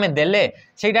डाटा आम देले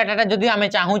से डाटा जदि आम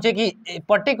चाहूचे कि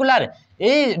पर्टिकुलर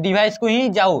ये डिवाइस को ही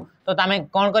जाऊ तो आम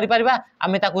कौन कर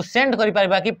आम ताकू सेंड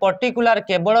कर कि पर्टिकुलर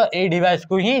केवल ये डिवाइस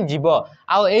को ही जीव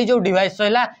आउ ये जो डिवाइस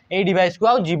रहा ये डिवाइस को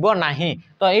आउ जीव नाही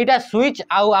तो यहाँ स्विच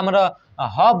आउ आमर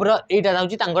हब रहा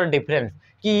हूँ डिफरेन्स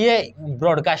कि ये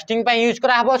ब्रॉडकास्टिंग यूज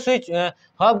करा स्विच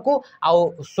हब को आउ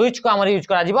स्विच को आमर यूज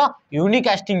करा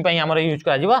यूनिकास्टिंग आमर यूज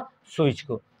करा स्विच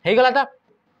को होगला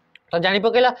तो जानी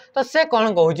पकेला तो से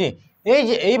कौन कहूँ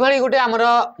ये गोटे आमर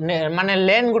माने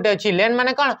लेन गोटे अच्छी लेन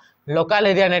माने कौन लोकल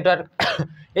एरिया नेटवर्क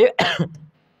ये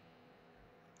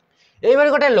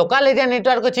गोटे लोकल एरिया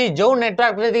नेटवर्क अच्छी जो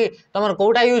नेटवर्क तुम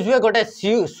कौटा यूज हुए गोटे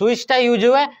स्विचटा यूज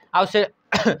हुए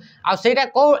आईटा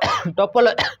कौ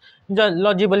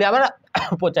टोपोलॉजी बोली आम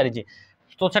पचारि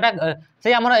तो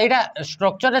से आमर यहाँ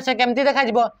स्ट्रक्चर से केमती देखा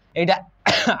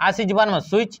यहाँ आसीज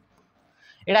स्विच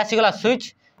यहाँ आसीगला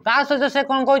स्विच ता सहित से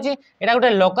कौन कहूँ यहाँ गोटे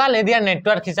लोकल एरिया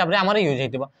नेटवर्क हिसाब से आमर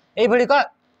यूज हो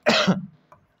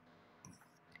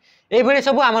ये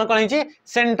सब आम कौन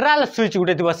सेंट्रल स्विच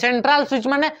गोटे थी सेंट्रल स्विच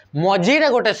माने मझीरे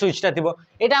गोटे स्विचटा थी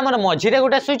यहाँ आम मझीरे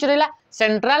गोटे स्विच रहा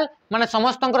सेंट्रल माने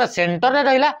समस्त सेंटर में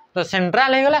रहा तो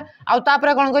सेंट्रल हो गला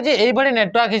आउे कौन कहूँ ये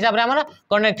नेटवर्क हिसाब से आम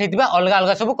कनेक्ट होता अलग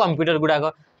अलग सब कंप्यूटर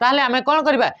गुड़ाक ताहले आम कौन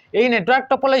करवा ये नेटवर्क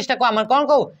टोपोलॉजीटा को आम कौन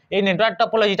कहू ये नेटवर्क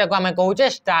टोपोलॉजीटा को आम कहूचे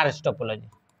स्टार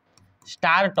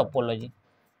टोपोलॉजी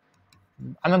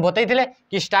आम बताई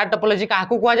कि स्टार टोपोलॉजी क्या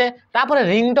कह जाए तापर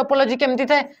रिंग टोपोलॉजी केमती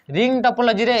थाए रिंग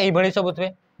टोपोलॉजी रे ये सब थे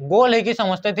गोल है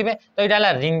समस्ते थे तो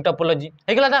यहाँ रिंग टोपोलॉजी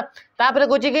होगला तापर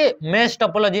कहूँ कि मेश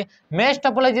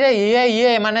टोपोलॉजी रे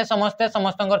ये माने समस्ते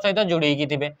समस्त सहित जोड़ी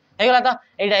थे होगला तो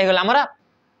यहाँ होगला आमर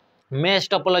मेश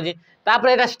टोपोलॉजी तापर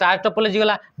यहाँ स्टार टोपोलॉजी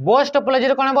गला बस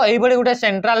टोपोलॉजी कौन हम ये गोटे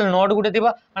सेंट्रल नोड गोटे थी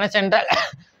माने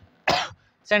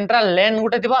सेंट्रल लेन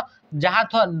गोटे थी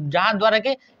जहाँ द्वारा कि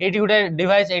ये गोटे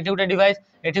डिवाइस ये गोटे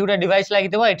डिवाइस लगी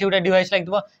ये गोटे डिवाइस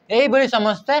लगी ये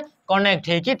समस्ते कनेक्ट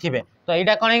होती थे तो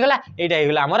यहाँ कौन होगा यहाँ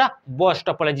होगा आमर बस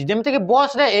टोपोलॉजी जमती कि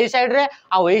बस रे ए साइड रे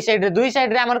आउ ए साइड रे दुई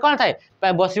साइड रे आमर कौन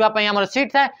थाए बसवाई आमर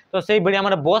सीट थाए तो से भाई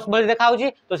आमर बस भाई देखा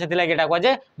तो से यहाँ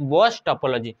कहुए बस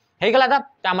टोपोलॉजी होगला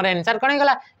तो आमर एनसर कौन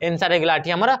होगा एनसर होगा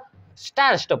ये आमर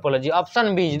star topology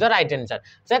option B is the right answer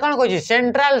से कौन कहूँ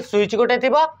सेंट्रल स्विच गोटे थी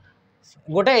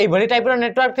गोटे ये टाइप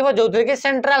नेटवर्क थी जो कि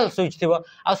सेंट्रल स्विच थी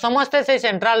आ समस्ते से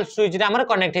सेंट्रल स्विच रे आमर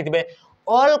कनेक्ट होते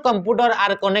all computer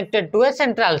are connected to A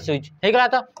central switch होगला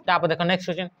तो देखो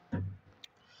next question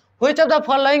which of the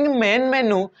following main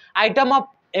menu item of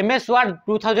MS Word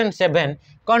 2007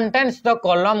 contains the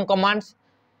column commands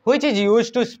which is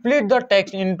used to split the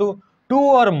text into two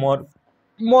or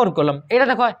more column एटा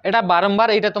देखो एटा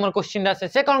बारंबार एटा तुम question आसे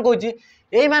से कौन कहूँ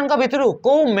यही मान भितर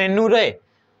कौ मेनू रे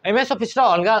MS ऑफिस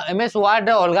अलग MS Word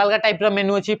अलग अलग टाइप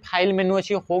मेनू अच्छी फाइल मेनू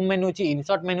अच्छी होम मेनू अच्छी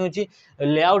इनसर्ट मेनू अच्छी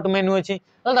लेआउट मेनू अच्छी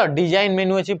तो डिजाइन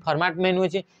मेनू अच्छी फॉर्मेट मेनू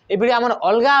अच्छी ये आम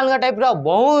अलग अलग टाइप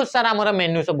बहुत सारा आम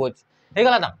मेनू सब अच्छी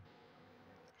होगला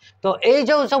तो ये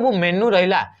जो सब मेनू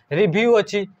रहा रिव्यू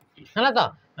अच्छी है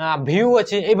तो व्यू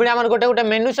अच्छी ये आम गोटे गोटे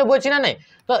मेनू सब अच्छी ना नहीं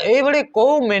तो ये कौ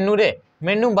मेनू रे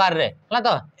मेनू बार रे है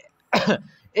तो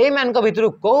ये मान भितर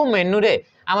कौ मेनू रे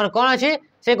आम कौन अच्छी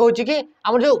से कहूँ कि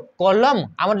आम जो कलम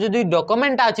आम जो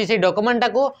डॉक्यूमेंट अच्छी से डॉक्यूमेंटा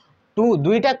को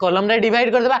दुईटा कलम रे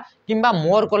डिवाइड करदेबा किंबा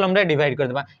मोर कलम रे डिवाइड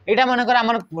करदेबा एटा मनकर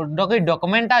आमर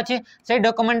डॉक्यूमेंटा अच्छी से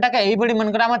डॉक्यूमेंटा के एई भडी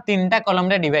मनकर आमर तीनटा कलम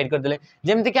रे डिवाइड करदेले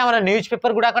जेमति कि आमर न्यूज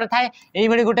पेपर गुडा कर थाए एई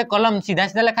भडी गोटे कलम सीधा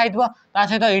सीधा लिखा हितबो ता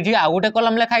सहित एठी आ गोटे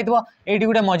कलम लिखा हितबो एठी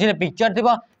गोटे मझिरे पिक्चर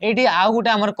थिबो एठी आ गोटे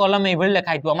आमर कलम एई भडी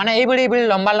लिखा हितबो माने एई भडी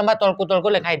लंबा लंबा तळको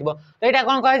लिखा हितबो तो एटा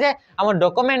कोन कहे जाय आमर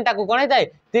डॉक्यूमेंटा को कोन जाय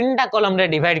तीनटा कलम रे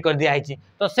डिवाइड कर दिया हिची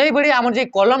तो सेई भडी आमर जे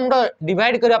कलम रो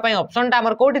डिवाइड करबा पई ऑप्शन टा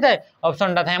आमर कोठी थाए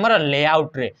ऑप्शन टा थाए आमर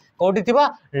लेआउट रे कोठी थिबो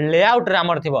लेआउट रे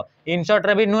आमर थिबो इंसर्ट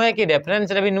रे भी नुहे कि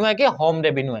रेफरेंस रे भी नुहे कि होम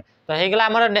रे भी नुहे तो हे गेला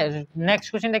आमर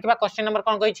नेक्स्ट क्वेश्चन देखिबा question number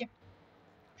cone कहिछि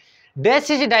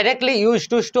dash is directly used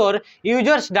to store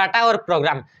users data और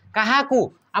प्रोग्राम कहा को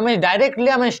आम डायरेक्टली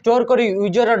आम स्टोर कर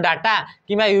यूजर डाटा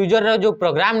कि यूजर जो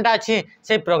प्रोग्रामटा अच्छी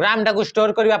से प्रोग्रामटा को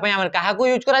स्टोर करने क्या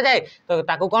यूज करा जाए तो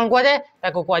ताको कौन कह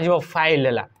जाए कह फाइल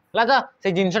है तो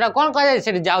से जिनसा कौन कह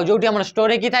जाए जो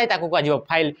स्टोर होगी थाए कह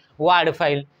file word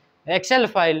file Excel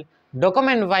file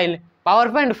document file power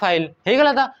point file हो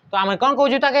गला तो आम कौन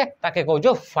कहूँ ताके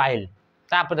कहूँ फाइल।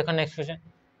 तापर देख next question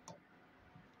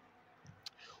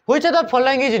Which of the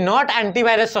following is not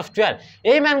antivirus software?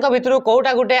 ए मान भितर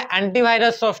कोटा गोटे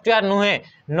एंटीवायरस सॉफ्टवेयर नुहे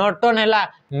नॉर्टन है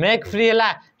मेक फ्री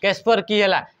है कैस्पर की है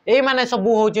ये माने सब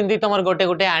होचंती तुम गोटे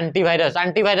गोटे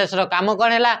एंटीवायरस रो काम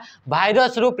कौन है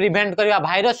भाइरस रु प्रिवेंट करवा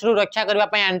भाइरस रु रक्षा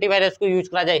करने एंटीवायरस को यूज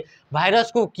करा जाए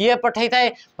भाइरस को किए पठे थाए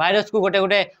भाइरस को गोटे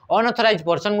गोटे अनऑथराइज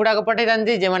पर्सन गुड़ाक पठे था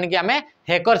जो कि आम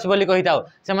हैकर्स बोली कही था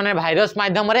से भाइरस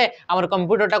मध्यम आम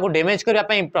कंप्यूटर को डैमेज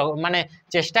करने माने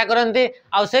चेष्टा करती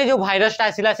से जो भाइरसटा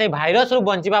आसला से भाइरस रु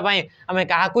बचापी आम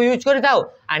क्या यूज करता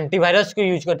एंटीवायरस को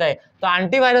यूज करता है तो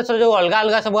एंटीवायरस जो अलग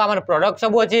अलग सब आम प्रोडक्ट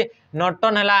सब अच्छी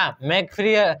नॉर्टन है मेक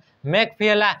फ्री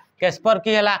है कैस्पर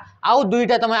की है आउ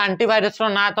दुईटा तुम एंटीवायरस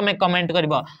ना तुम कमेंट कर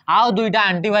आउ दुईटा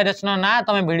एंटीवायरस ना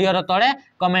तुम वीडियो तले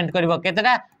कमेंट कर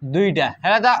केतेटा दुईटा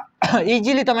है तो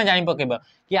इजिली तुम जानी पकेब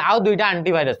कि आउ दुईटा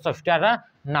एंटीवायरस सॉफ्टवेयर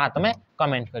ना तुम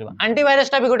कमेंट कर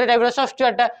एंटीवायरसटा भी गोटे टाइप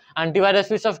सॉफ्टवेयर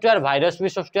एंटीवायरस भी सॉफ्टवेयर भाइरस भी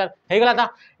सॉफ्टवेयर हो गला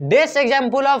डेस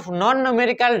example of non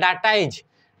numerical data is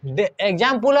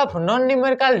example of non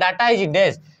numerical data is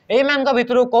डेस ए मान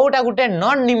भितर कोटा गोटे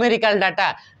non numerical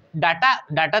data data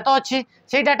data तो अच्छी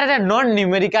से डाटा नॉन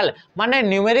न्यूमेरिकल माने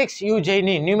न्यूमेरिक्स यूज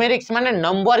होनी न्यूमेरिक्स माने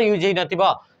नंबर यूज हो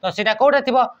तो सीटा कौटा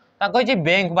थी कही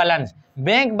बैंक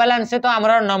बैलेंस से तो आम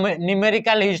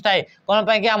न्यूमेरिकल यूज थाए कौन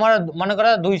पाई कि आम मन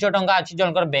कर 200 टंका अच्छी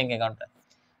जनकर बैंक अकाउंट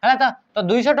है तो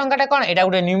 200 टंका कौन यहाँ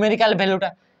गोटे न्यूमेरिकल भैल्यूटा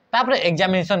तापर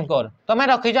एग्जामिनेशन स्कोर तुम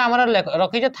रखीच आम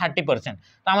रखीच 30%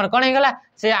 तो आम कौन होगा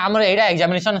से आम यहाँ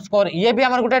एग्जामिनेशन स्कोर ये भी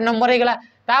आम गोटे नंबर होगा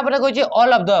तापर कहूँ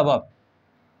ऑल ऑफ द अबव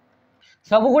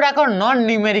सब गुड़ाक नॉन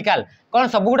न्यूमेरिकल कौन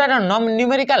सब गुड़ा नॉन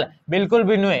न्यूमेरिकल बिल्कुल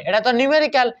भी नुहे एटा तो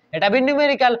न्यूमेरिकल एटा भी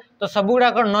न्यूमेरिकल तो सब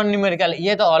गुड़ाक नॉन न्यूमेरिकल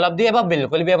ये तो ऑल ऑफ दी एबव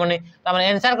बिल्कुल भी हेबनी तो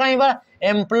आंसर कौन हो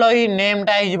एम्प्लॉई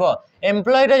नेमटा हो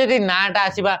एम्प्लॉयर जदि नाटा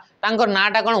आसवा तांकर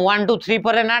नाटा कौन 1 2 3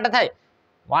 4 नाटा थाए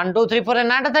 1 2 3 4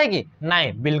 नाटा थाए कि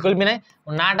नाई बिल्कुल भी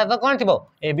नहीं नाटा तो कौन थी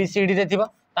ABCD रे थी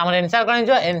आंसर कौन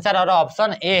हो आंसर और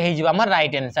ऑप्शन ए हो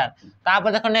राइट आंसर।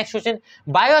 तापर देखो next question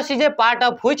BIOS is a part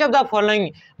of which of the following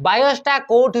बायोसटा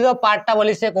कोठी द पार्टटा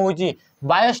बोली से कहूची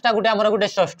बायोसटा गोटे हमर गोटे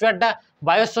सॉफ्टवेयरटा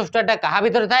बायोस सॉफ्टवेयरटा कहा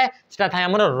भीतर थाए सेटा थाए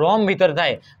हमर रोम भीतर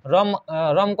थाए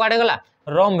रोम कुआडे गला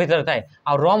रोम भीतर थाए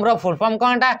आ रोम रो full form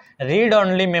कोनटा read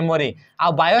only memory आ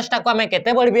बायोसटा को हमें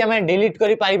केते बड़ी भी हमें डिलीट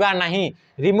करि पारिबा नहीं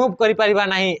रिमूव करि पारिबा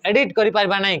नहीं एडिट करि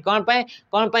पारिबा नहीं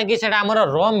कोन पाई कि सेटा हमर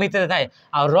रोम भीतर थाए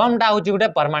आ रोमटा होची गोटे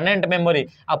परमानेंट मेमोरी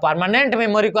आ परमानेंट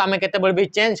मेमोरी को हमें केते बड़ी भी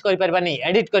चेंज करि पारिबा नहीं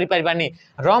एडिट करि पारिबा नहीं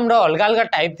रोम रो अलग अलग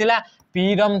टाइप थिला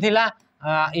पी रोम थिला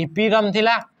ईपी रोम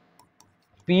थिला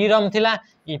पी रोम थिला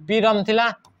ईपी रोम थिला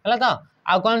हला तो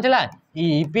आ कोन थिला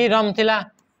ईपी रोम थिला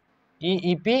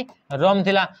ईपी रोम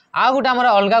थिला आ गोटे आमर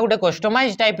अलग गोटे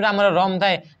कस्टमाइज टाइप आमर रोम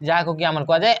थाए जहाँ कि आमर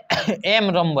कह जाए एम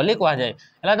रोम बोली कह जाए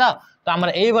है तो आमर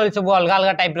यही सब अलग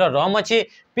अलग टाइप रोम अच्छी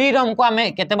पी रोम को आम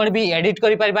केते बड़ी भी एडिट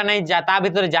करि परिबा नहीं ता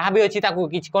भीतर जहाँ भी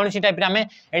अच्छी कौन सी टाइप आम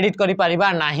एडिट करि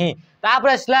परिबा नहीं तापर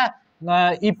आसला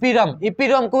ईपी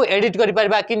रोम को एडिट करि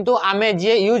परिबा किंतु आमे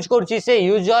जे यूज करछि से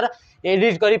यूजर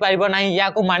एडिट करि पारिबो नहीं या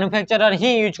को मैन्युफैक्चरर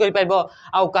ही यूज करि पारिबो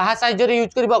आ कहा साइज रे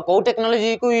यूज करिबो को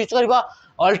टेक्नोलॉजी को यूज करिबो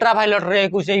अल्ट्रावायलेट रे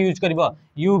को से यूज करिबो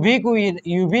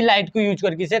यूवी लाइट को यूज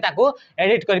करके से ताको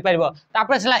एडिट करि पारिबो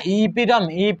तापर सला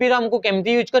ईपी रोम को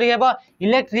केमती यूज करि हेबो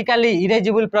इलेक्ट्रिकली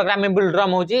इरेजिबल प्रोग्रामेबल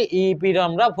रोम होची ईपी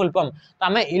रोम रो फुल फॉर्म तो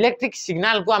हमें इलेक्ट्रिक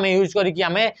सिग्नल को हमें यूज करके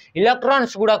हमें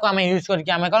इलेक्ट्रॉन्स गुडा को हमें यूज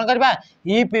करके हमें कोन करबा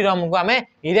ईपी रोम को हमें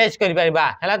इरेज करि पारिबा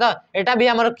हैला तो एटा भी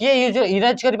हमर किए यूज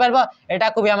इरेज करि पारबो एटा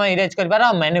को भी हमें इरेज करि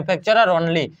पारो मैन्युफैक्चरर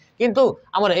ओनली किंतु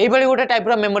हमर एई बली गोटे टाइप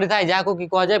रो मेमोरी थाए जाको कि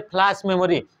कह जाए फ्लैश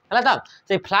मेमोरी है तो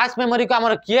से फ्लैश मेमोरी को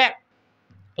आमर किए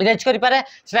इरेज करि पारे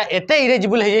सेटा एते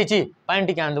इरेजिबल हो जाइछि पानी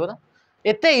टिके आन देबो तो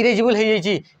एते इरेजिबल हो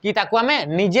जाइछि कि ताको हमें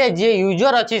निजे जे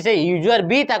यूजर अछि से यूजर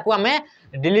भी ताको हमें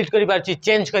डिलीट करि पारछि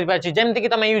चेंज करि पारछि जेमति कि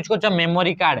तमे यूज करछ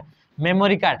मेमोरी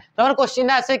कार्ड तमर क्वेश्चन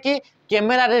आसे कि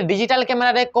कैमेरा रे डिजिटल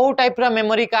कैमेरा रे को टाइप रो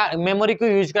मेमोरी को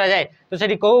यूज करा जाए तो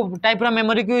सेठी को टाइप रो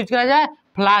मेमोरी को यूज करा जाए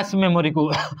फ्लैश मेमोरी को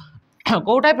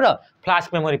को टाइप रो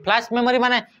फ्लैश मेमोरी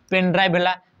माने पेन ड्राइव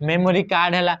है मेमोरी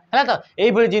कार्ड है तो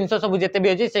यही जिनस सब जिते भी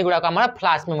अच्छे से गुड़ाक आम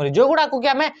फ्लैश मेमोरी जो गुड़ाक कि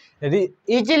आम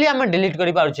इजिली आम डिलीट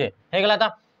कर पारे होगा तो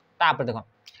तापर देख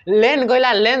लेन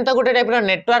कहला लेन तो गोटे type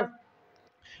network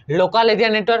local area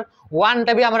network one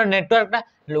टा भी आम नेटवर्कटा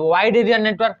वाइड एरिया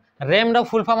नेटवर्क रैम रो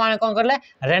फुल फॉर्म आमे कोन करले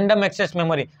रैंडम एक्सेस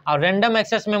मेमोरी आ रैंडम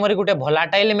एक्सेस मेमोरी गुटे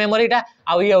भोलाटाइल मेमोरीटा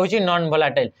आ ये होची नॉन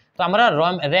भोलाटाइल तो हमरा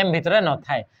रैम भितर न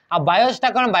थाए आ बायोस टा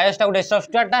कोन बायोस टा गुटे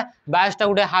सॉफ्टवेयर टा बायोस टा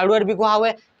गुटे हार्डवेयर भी कुहा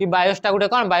हुए कि बायोस टा गुटे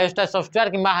कोन बायोस टा सॉफ्टवेयर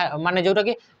किबा माने जोटा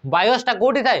कि बायोस टा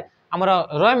कोठी थाए हमर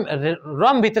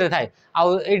रैम भितर थाए आ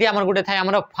एडी हमर गुटे थाए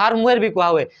हमर फार्मवेयर भी कुहा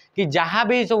हुए कि जहाँ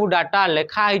भी सब डाटा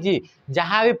लेखा है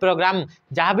जहाँ भी प्रोग्राम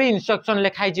जहाँ भी इंस्ट्रक्शन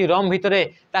लेखा है रैम भितर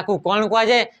ताकू कोन कुहा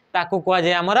जाए ताकू कुहा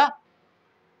जाए हमर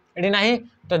एडी नाही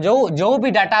तो जो जो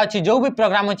भी डाटा अच्छी जो भी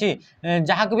प्रोग्राम अच्छी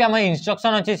जहाँ को भी आम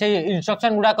इंस्ट्रक्शन अच्छी से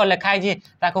इंस्ट्रक्शन गुड़ाक लिखाई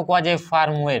ताको कह जाए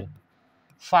फार्मवेयर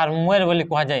फार्मवेयर बोली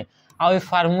कह जाए आ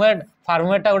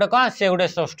फार्मवेयरटा गोटे कौन से गोटे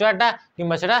सॉफ्टवेयरटा कि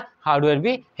हार्डवेयर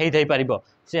भी होई पारिबो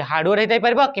से हार्डवेयर होई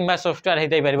पारिबो कि सॉफ्टवेयर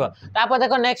होई पारिबो तापर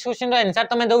देखो नेक्स्ट क्वेश्चन रो आंसर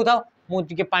तमे दउ थाओ मु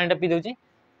टिके पानी पी दउची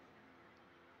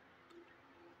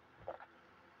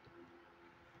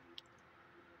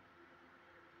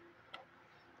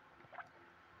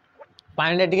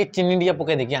पानी टे चीनी टे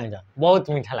पकई देखिए आन बहुत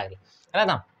मीठा लगे है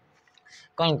ना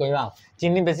कौन कह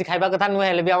चीनी बेसी खाइबा कथा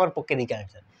नुहे भी आम पकई देखिए आन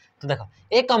तो देख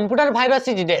a computer virus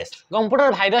is days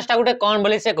computer भाइरसटा गोटे कौन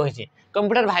बोले से कही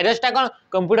कंप्यूटर भाइरसटा कौन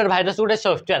कंप्यूटर भाइरस गोटे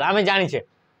सॉफ्टवेयर आम जाचे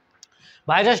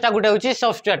भाइरसटा गोटे हूँ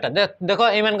सॉफ्टवेयरटा देख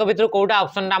एमान भर कौटा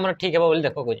ऑप्शन आम ठीक है बोली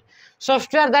देख कह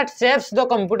software that saves the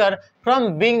computer from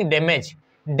being damage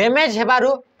damage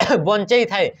हेबारु बंचई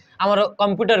थाए आमर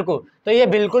कंप्यूटर को तो ये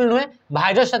बिल्कुल नुहे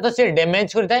भाइरसटा तो सी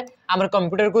डैमेज करता है आमर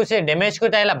कंप्यूटर को सी डैमेज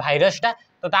करता है भाइरसटा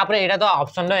तो तापर एटा तो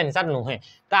ऑप्शन रो आंसर नुहे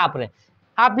तापर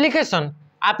एप्लिकेशन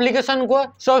एप्लिकेशन को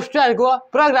सॉफ्टवेयर को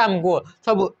प्रोग्राम को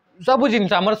सब सब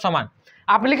जिनस आमर समान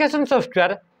application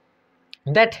software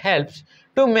that helps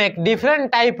to make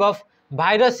different type of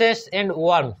viruses and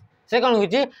worm से कौन हो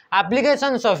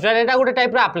एप्लिकेशन सॉफ्टवेयर एटा गोटे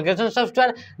type application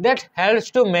software that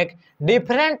helps to make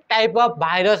different type of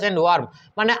virus and worm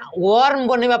माने वर्म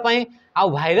बनैबा आ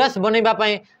भाइरस बनैबा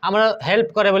हमर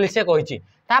हेल्प करे बोली से कहि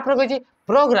तापर कहि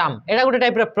प्रोग्राम एटा गोटे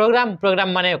टाइप प्रोग्राम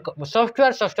प्रोग्राम माने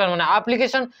सॉफ्टवेयर सॉफ्टवेयर माने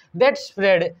application that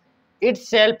spread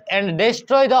itself and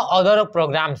destroy the other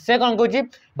program से कौन कह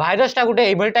भाइरस टा गोटे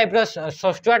एभल टाइप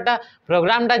सॉफ्टवेयर टा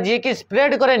प्रोग्राम टा जी की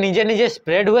स्प्रेड करे निजे निजे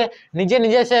स्प्रेड हुए निजे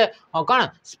निजे से कौन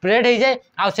स्प्रेड हो जाए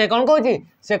आ से कौन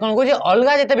कह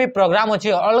अलग जिते भी प्रोग्राम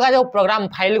अच्छी अलग जो प्रोग्राम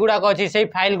फाइल गुड़ाक अच्छी से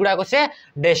फाइल गुड़ाक से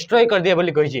डिस्ट्रॉय कर दिए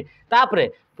बोली कही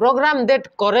तापरे programme that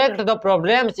correct the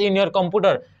problems in your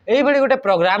computer यही गोटे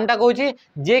प्रोग्राम टा कहूँ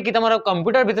जे कि तुम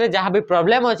कंप्यूटर भितर जहाँ भी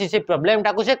प्रॉब्लम अच्छी से प्रॉब्लम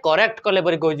टा को से करेक्ट कले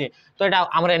परी कहूँ तो यहाँ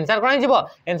आम आंसर कौन हो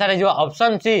आंसर हो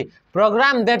option C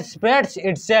program that spreads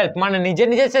itself माने निजे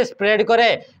निजे से स्प्रेड करे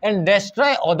एंड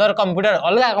डिस्ट्रॉय अदर कंप्यूटर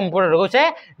अलग कंप्यूटर को से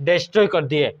डिस्ट्रॉय कर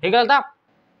दिए ठीक है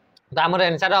तो आम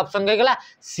आंसर ऑप्शन कह गला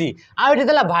सी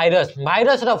आला भाइरस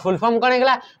भाइरस फुल फॉर्म कौन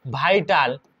है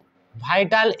vital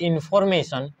vital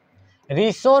information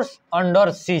resource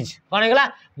under seize कौन है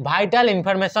vital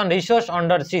information resource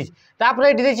under seize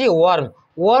तापर ये वर्म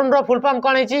वर्म रो फुल फॉर्म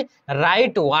कौन है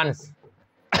राइट वन्स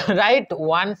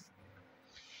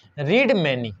रीड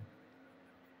मेनी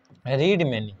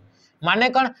माने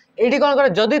कौन ये कौन कर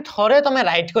जदि थरे तुम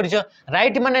राइट कर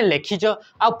राइट माने लिखिच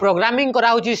आ प्रोग्रामिंग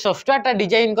कराऊँ सॉफ्टवेयर टा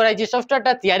डिजाइन कराई सॉफ्टवेयर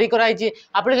टा तैयारी कराई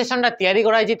एप्लिकेशन टा तैयारी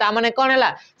कराई ताने कौन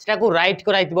है सेटा राइट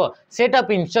कराइबो सेट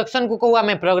ऑफ इंस्ट्रक्शन को कहू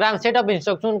आम प्रोग्राम सेट ऑफ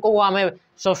इंस्ट्रक्शन को आम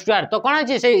सॉफ्टवेयर तो कौन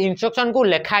है से इंस्ट्रक्शन को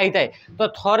लिखाई थाए तो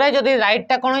थरे जदि राइट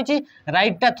टा कौन है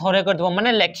राइट टा थरे कर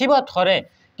माने लिखिबो थरे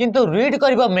किंतु रीड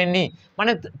करिबो मेनी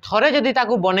माने थरे जदि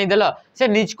ताकू बनै देल से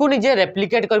निज को निजे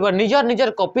रेप्लिकेट करिबो निजर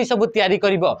निजर कॉपी सब तैयारी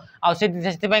करिबो आ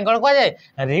सेति पय कोन कह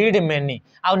जाय रीड मेनी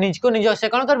आ निज को निज से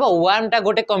कोन करबो वन टा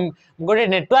गोटे गोटे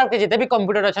नेटवर्क जेते भी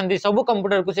कंप्यूटर अछंती सब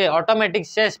कंप्यूटर को से ऑटोमेटिक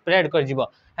से स्प्रेड कर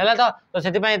जिवो हैला तो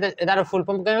सेति पय एदार फुल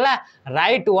फॉर्म कहला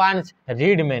राइट वन्स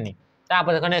रीड मेनी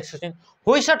तापर देखो नेक्स्ट क्वेश्चन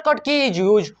व्हिच शॉर्टकट की is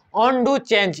use undo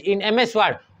change in MS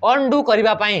word undo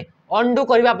करिबा पय अंडू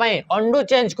करने अंडू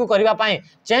चेंज को करने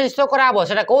चेंज तो कराबो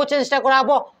सेटा को चेंजटा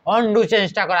कराबो अंडू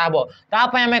चेंजटा कराबो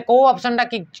तापय हमें को ऑप्शनटा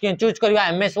की चूज करबा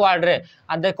एमएस वर्ड रे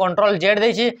आ दे कंट्रोल जेड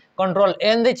देछि कंट्रोल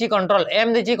एन देछि कंट्रोल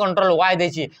एम देछि कंट्रोल वाई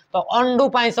देछि तो अंडू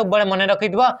पाई सब बळे मने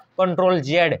रखितबो कंट्रोल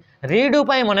जेड रीडू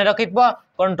पाई मने रखितबो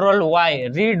कंट्रोल वाई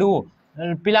रीडू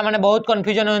पिला माने बहुत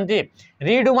कंफ्यूजन होंती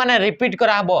रीडू माने रिपीट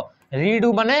कराबो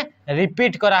रीडू माने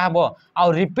रिपीट कराबो आ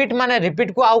रिपीट माने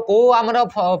रिपीट को आउ को हमर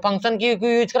फंक्शन की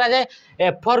यूज करा जाए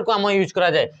एफ4 को हम यूज करा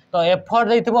जाए तो एफ4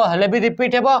 देथिबो हले भी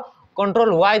रिपीट हेबो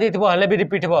कंट्रोल वाई देथिबो हले भी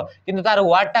रिपीट हेबो किंतु तार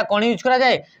वर्डटा कोन यूज करा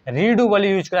जाए रीडू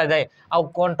बोली यूज करा जाए आ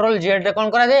कंट्रोल जेड रे कोन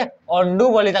करा जाए अंडू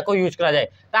बोली ताको यूज करा जाए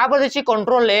तापर देछि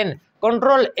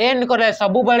कंट्रोल एन करे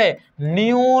सब बेले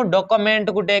new document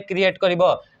Gute create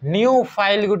करिवो new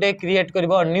file Gute create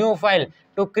करिवो new file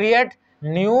to create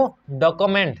new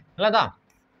document हला ता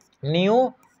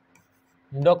न्यू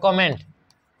डॉक्यूमेंट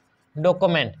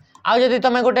डॉक्यूमेंट आउ जदि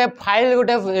तुम गोटे फाइल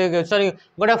गोटे सॉरी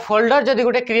गोटे फोल्डर जदि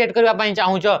गोटे क्रिएट करने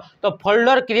चाहूच तो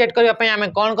फोल्डर क्रिएट करने आम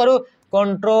कौन करूँ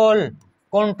कंट्रोल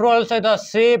कंट्रोल सहित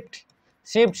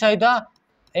शिफ्ट सहित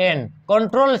एन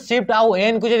कंट्रोल शिफ्ट आउ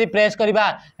एन को जदि प्रेस करवा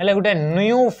गोटे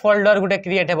न्यू फोल्डर गोटे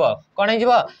क्रिएट हो कौन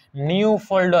हो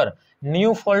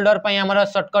न्यू फोल्डर पर आमर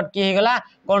सर्टकट की गला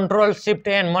कंट्रोल शिफ्ट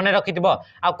एन मन रखि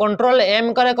आ कंट्रोल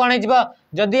एम करे कौन हो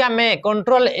जदि आम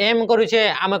कंट्रोल एम करुचे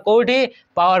आम कौटी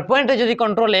पावर पॉइंट जदि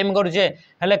कंट्रोल एम करुचे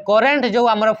हेले करेंट जो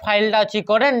आमर फाइलटा अच्छी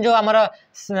करेंट जो आमर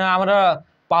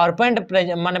पावर पॉइंट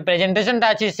माने प्रेजेंटेशन टा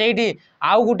अच्छी से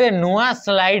आउ गोटे नुआ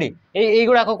स्लाइड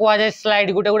युवाक कहुए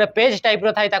स्लाइड गोटे गोटे पेज टाइप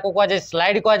रो थाई ताको कहुए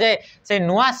स्लाइड कहुए से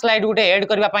नुआ स्लाइड गोटे एड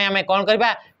करने आम कौन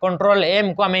करवा कंट्रोल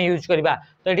एम को आम यूज करवा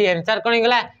तो ये आंसर कौन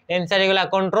गला आंसर गला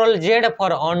control Z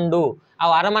for undo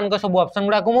are मान सब ऑप्शन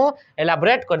गुड़ा को मु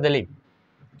एलाबोरेट करदेली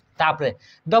तापरे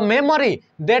the memory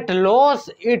that loss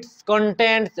it's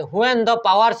contents when the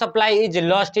power supply is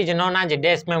lost is known as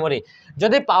dash memory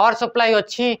जदि पावर सप्लाई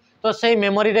अच्छी तो से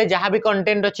मेमोरी रे जहाँ भी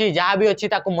कंटेंट अच्छी जहाँ भी अच्छी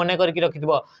ताकू मन करके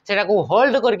रखिथिबो सेटा को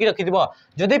होल्ड करके रखिथिबो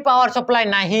जदि पावर सप्लाई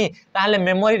नाही ताहले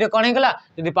मेमोरी रे कोन हेगला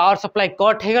जदि पावर सप्लाई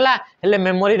कट हेगला हेले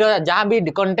मेमोरी रे जहाँ भी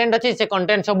कंटेंट अच्छी से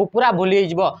कंटेंट सब पूरा भूली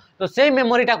जिवो तो से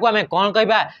मेमोरी टाकू आमे कोन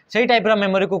कहबा सेही टाइप रो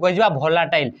मेमोरी को कहिबा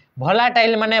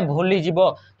भोलाटाइल माने भूली जिवो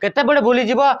केते बेले भूली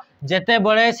जिवो जेते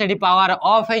बेले सेडी पावर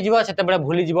ऑफ हे जिवो सेते बेले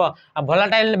भूली जिवो आ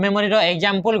भोलाटाइल मेमोरी रो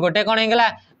एग्जांपल गोटे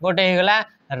हेगला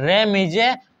रैम इज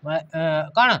ए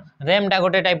कौन रैम टा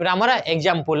गोटे टाइप आमर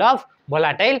एग्जांपल ऑफ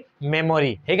भोलाटाइल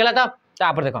मेमोरी हेगला तो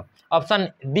तापर देखो ऑप्शन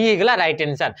डी हेगला राइट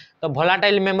आंसर तो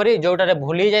भोलाटाइल मेमोरी जोटारे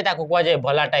भूली जाए ताको कह जाए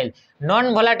भोलाटाइल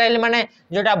नॉन भोलाटाइल माने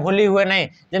जोटा भूली हुए नहीं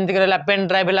जेमति करला पेन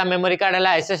ड्राइव हला मेमोरी कार्ड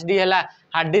हला एसएसडी हला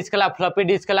हार्ड डिस्क हला फ्लॉपी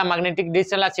डिस्क हला मैग्नेटिक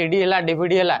डिस्क हला सीडी हला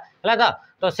डीवीडी हला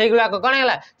तो सेगुला कोन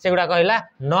हला सेगुला कहला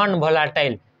नॉन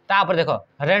भोलाटाइल तापर देखो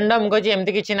रैंडम कहि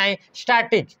एमती किछि नाही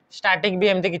स्टैटिक भी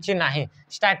एमती किछि नाही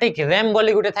स्टैटिक रैम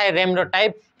बोली गुटे थाए रैम रो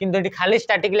टाइप किंतु एटी खाली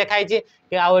स्टैटिक लिखाई छि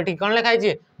कि आउ एटी कोन लिखाई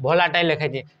छि भोलाटाइल लिखाई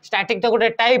छि स्टैटिक तो गुटे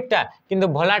टाइप टा किंतु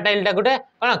भोलाटाइल टा गुटे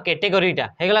कोन कैटेगरी टा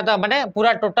हेगला तो माने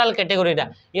पूरा टोटल कैटेगरी टा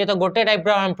ये तो गोटे टाइप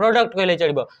रो प्रोडक्ट कहले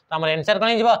चलिबो तो हमर आंसर कोन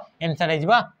हिजबो आंसर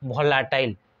हिजबो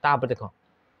भोलाटाइल तापर देखो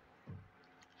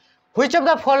Which of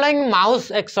the following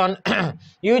mouse action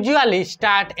usually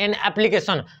start an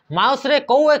application mouse रे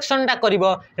को एक्शन टा करिवो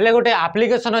हेले गोटे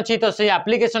एप्लीकेशन अछि तो से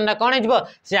एप्लीकेशन टा कोन हिजबो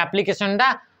से एप्लीकेशन टा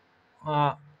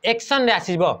एक्शन रे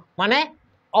आसीबो माने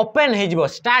ओपन हेजिबो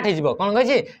स्टार्ट हेजिबो कोन कहै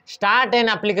छी स्टार्ट एन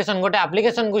एप्लीकेशन गोटे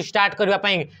एप्लीकेशन को स्टार्ट करबा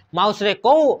पई माउस रे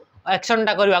को एक्शन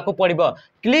टा करबा को पड़िबो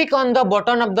click on the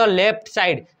button of the left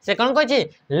side से कोन कहै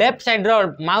छी लेफ्ट साइड रो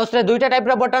माउस रे दुईटा टाइप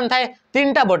रो बटन थाए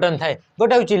तीनटा बटन थाए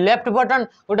गोटे होची लेफ्ट बटन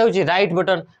गोटे होची राइट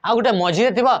बटन आ गोटे मझी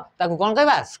रे थिबो ताको कोन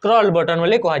कहबा स्क्रॉल बटन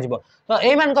बोली कहै जिवो तो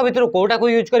ए मान को भितर कोटा को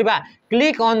यूज करबा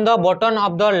click on the button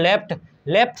of the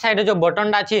left side जो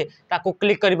बटन अछि ताको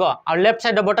क्लिक करबो आ लेफ्ट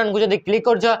साइड बटन को जदी क्लिक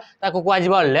करछ ताको कहै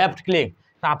जिवो लेफ्ट क्लिक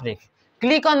तापरे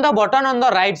click on the button on the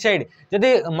right side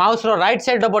जदि mouse row right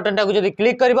side button टा को जदि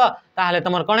क्लिक करबो ताहले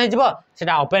तमर कोन हिजबो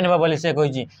सेटा ओपन हेबो बोली से कहि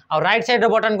छी आ राइट साइड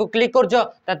बटन को क्लिक करछ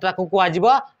ताको कहै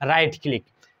जिवो राइट क्लिक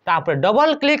तापर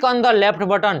double click on the left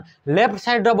button left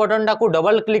side row button टा को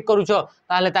डबल क्लिक करूछ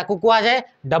ताहले ताको कहै जाय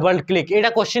डबल क्लिक एटा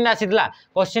क्वेश्चन आसीतला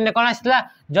क्वेश्चन रे कोन आसीतला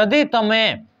जदि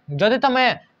तमे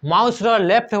माउस रो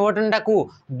लेफ्ट बटन टा को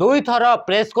दुई थर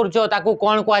प्रेस करूछ ताको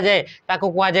कोन कहै जाय ताको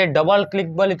कहै जाय डबल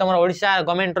क्लिक बोली तमर ओडिशा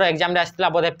गवर्नमेंट रो एग्जाम रे आसीतला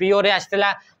बोधे पीओ रे आसीतला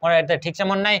मोर एते ठीक से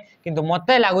मन नै किंतु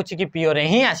मते लागु छी कि पीओ रे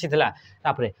ही आसीतला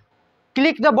तापर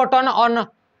click the button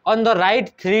on the right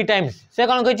 3 times से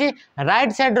कोन कहै छी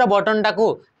राइट साइड रो बटन टा को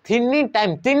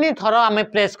तीन थर आम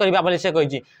प्रेस करबा बोली से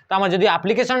कहि तो आम जदि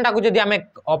एप्लीकेशन टा को जदि आम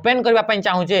ओपन करबा पई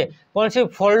चाहूचे कोन से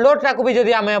फोल्डर टा को भी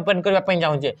जदि आम ओपन करबा पई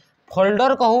चाहूचे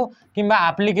फोल्डर कहू किंबा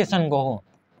एप्लीकेशन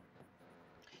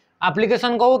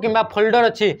कहू किंबा फोल्डर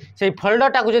अच्छी से फोल्डर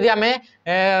टा को जदि आम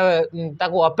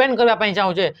ताको ओपन करबा पई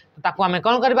चाहूचे ताको आम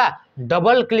कोन करबा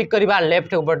डबल क्लिक करबा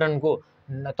लेफ्ट बटन को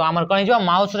तो आमर कौन हो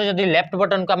माउस रे जदि लेफ्ट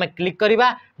बटन को आम क्लिक करबा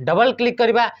डबल क्लिक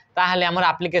करबा ताहले आमर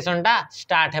एप्लीकेशन टा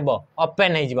स्टार्ट हेबो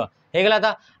ओपन हे जिवो हेगला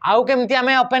तो आउ केमती आम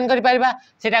ओपन करि पारिबा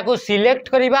सेटा को सिलेक्ट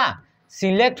करबा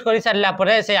सिलेक्ट कर सारा पर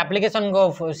से एप्लीकेशन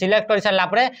को सिलेक्ट कर सारा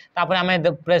पर तापर आम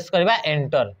प्रेस करबा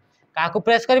एंटर क्या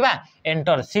प्रेस करबा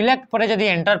एंटर सिलेक्ट पर जदि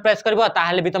एंटर प्रेस करबो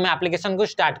ताहले भी तुम एप्लीकेशन को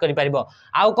स्टार्ट करि पारिबो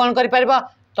आउ कोन करि पारिबो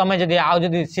तुम जदि आउ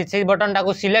जदि से बटन टा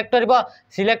को सिलेक्ट करबो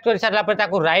सिलेक्ट कर सारा पर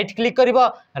ताको राइट क्लिक करबो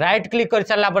राइट क्लिक कर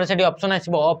सारा पर सेठी ऑप्शन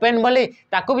आसीबो ओपन बोली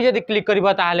ताको भी जदि क्लिक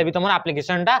करबो ताहले भी तुमर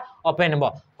एप्लीकेशन टा ओपन हेबो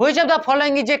which of the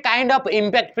following is a kind of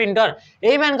impact printer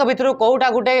एई मान को भितर कोउटा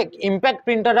गुटे इंपैक्ट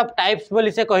प्रिंटर ऑफ टाइप्स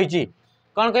बोली से कहिची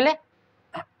कौन कहले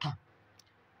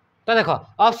तो देख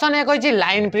ऑप्शन ए कही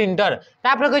लाइन प्रिंटर,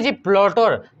 तापर कही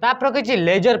प्लॉटर, तापर कही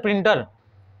लेजर प्रिंटर,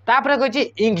 तापर कही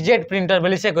इंकजेट प्रिंटर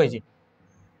बोली से कही।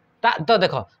 तो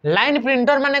देख लाइन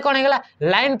प्रिंटर माने कौन है?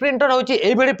 लाइन प्रिंटर हूँ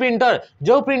ये प्रिंटर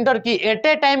जो प्रिंटर की एट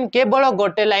ए टाइम केवल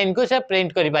गोटे लाइन को से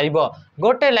प्रिंट कर पार,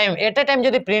 गोटे लाइन एट ए टाइम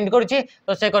जब प्रिंट करुच्ची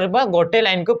तो से कर गोटे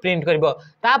लाइन को प्रिंट कर।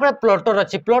 प्लॉटर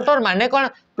अच्छी, प्लॉटर माने कौन?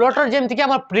 प्लॉटर जमीक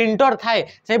आम प्रिंटर थाए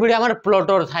से भाई आम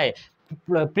प्लॉटर थाए।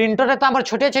 प्रिंटर तो आम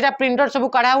छोटिया छोटिया प्रिंटर सब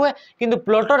काढ़ा हुए, किंतु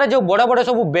प्लॉटर जो बड़ बड़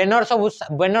सब बैनर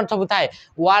सब थाए,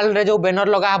 वाल रे जो बैनर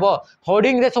लगा हबो,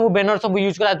 होर्डिंग रे सब बैनर सब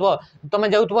यूज करा तुम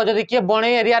जाऊथबो जदि किए बणई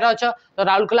एरिया रे अछ तो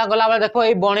राउरकेला गला बेले देखो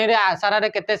ए बणई रे सारा रे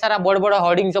केते सारा बड़ बड़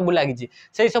होर्डिंग सब लागी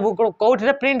से सब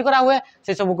कोठे प्रिंट करा हुए,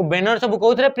 से सब को बैनर सब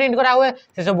कोथरे प्रिंट करा हुए,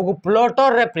 से सब को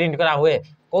प्लॉटर रे प्रिंट करा हुए।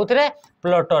 कौथे?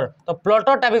 प्लॉटर। तो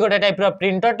प्लॉटरटा भी गोटे टाइप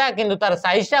प्रिंटरटा, किंतु तार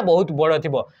साइजटा बहुत बड़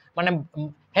थिबो, माने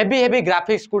हेवी हेवी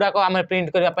ग्राफिक्स गुड़ाक आम प्रिंट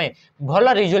करने भल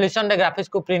रिजोल्यूशन रे ग्राफिक्स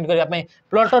को प्रिंट करने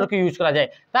प्लॉटर को यूज करा जाए।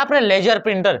 तापर लेजर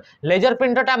प्रिंटर, लेजर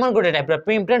प्रिंटरटा आम गोटे टाइप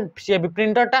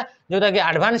प्रिंटरटा जोटा कि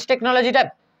एडवांस टेक्नोलॉजीटा।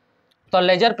 तो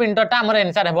लेजर प्रिंटरटा आम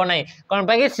आंसर हेबो नहीं, कौन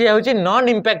पाई सी हूँ non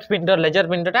impact printer, laser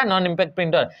प्रिंटरटा non impact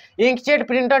printer. Inkjet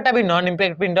प्रिंटरटा भी नॉन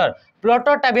इम्पैक्ट प्रिंटर,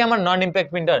 प्लॉटरटा भी आम non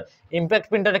impact printer. Impact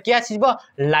printer किए आसीबो?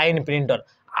 Line printer.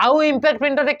 आउ इम्पैक्ट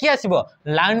प्रिंटर किए आसीबो?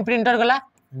 लाइन प्रिंटर गला,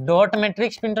 डॉट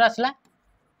मैट्रिक्स प्रिंटर आसला,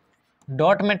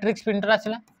 डॉट मैट्रिक्स प्रिंटर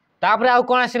आसला। तापर आउ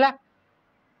कौन आसला?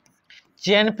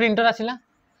 चेन प्रिंटर आसला।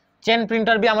 चेन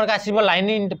प्रिंटर भी आमर आसीबो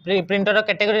लाइन प्रिंटर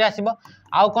कैटेगरी आसीबो।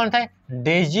 आउ कौन थाए?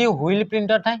 डेजी व्हील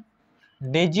प्रिंटर थाए,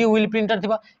 डेजी व्हील प्रिंटर थी।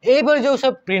 ये जो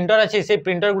सब प्रिंटर अच्छे से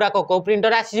प्रिंटर गुड़ाक कौ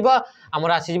प्रिंटर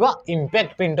आमर आसब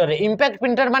इम्पैक्ट प्रिंटर। इम्पैक्ट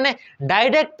प्रिंटर माने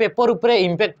डायरेक्ट पेपर उपरे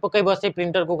इम्पैक्ट पकड़ से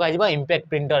प्रिंटर को कह इम्पैक्ट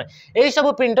प्रिंटर। यही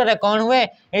सब प्रिंटर कौन हुए?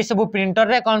 यही सब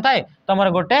प्रिंटर कौन थाए? तुम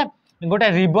गोटे गोटे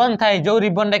रिबन थाए, जो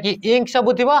रिबन कि इंक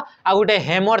सब थी, आ गोटे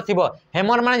हेमर थी।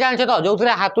 हेमर माने जान तो जो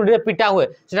हाथुड़ी पिटा हुए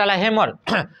से हेमर।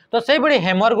 तो से बड़ी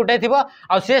हेमर गोटे थी,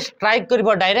 आ स्ट्राइक कर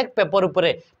डायरेक्ट पेपर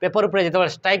उपरे, पेपर उपरे जो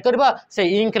स्ट्राइक कर से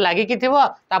इंक लगिकी थी,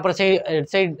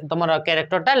 से तुम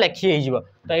कैरेक्टरटा लेखी हो।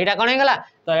 तो यहाँ कौन होगा?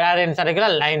 तो यार आंसर होगा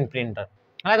लाइन प्रिंटर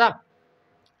है।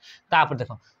 तो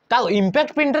देख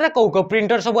इम्पैक्ट प्रिंटर कौ कौ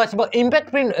प्रिंटर सब आसो? Impact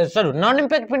print sorry non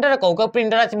impact printer कौ कौ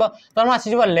प्रिंटर आसो? तुम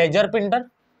आसो लेजर प्रिंटर,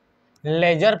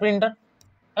 लेजर प्रिंटर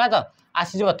है। तो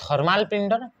आसीज थर्माल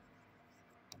प्रिंटर,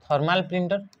 थर्माल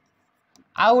प्रिंटर।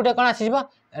 आउ गोटे कौन आसीज?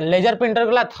 लेजर प्रिंटर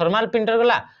गला, थर्माल प्रिंटर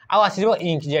गला, आउ आसीज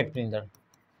इंकजेट प्रिंटर,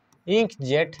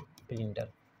 इंकजेट प्रिंटर।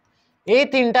 ये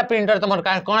तीन टा प्रिंटर तुम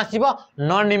कौन आसीज?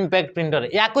 Non impact printer.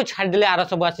 या छाड़देले आर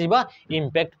सब आसीज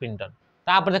इम्पैक्ट प्रिंटर।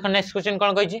 तापर देख नेक्स्ट क्वेश्चन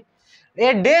कौन कही?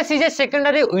 ए डेस is a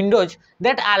secondary Windows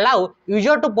that allow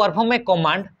user to perform a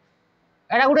command.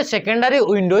 एटा गोटे सेकेंडरी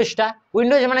विंडोजटा,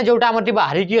 विंडोज माने जोटा आमर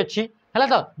बाहरी की अच्छी है।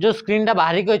 तो जो स्क्रीनटा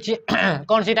बाहरी की अच्छी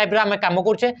कौन सी टाइप आम कम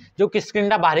करे जो कि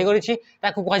स्क्रीनटा बाहरी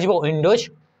कह विंडोज।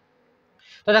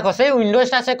 तो देख से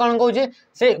विंडोजटा से कौन कहे?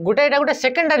 से गोटे गोटे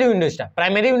सेकेंडरी विंडोजटा,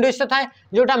 प्राइमरी विंडोज तो थाए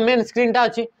जोटा मेन स्क्रीनटा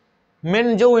अच्छी,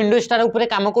 मेन जो विंडोजटार ऊपर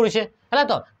कम करुचे है।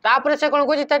 तो तापर से कौन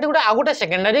कहे गोटे आउ गोटे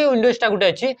सेकेंडरी विंडोजटा गोटे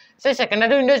अच्छी, से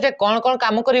सेकेंडरी विंडोज कौन कौन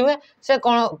कम करेंगे? से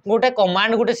कौन गोटे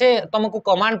कमांड गोटे से तुमको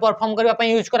कमांड परफॉर्म करने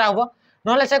यूज करा होबो।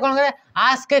 नहले से कौन करे?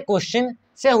 आस्क ए क्वेश्चन,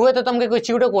 से हुए तो तुमके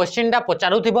किसी गोटे क्वेश्चन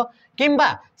पचारूथिबो, किंबा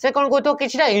से कौन कहतो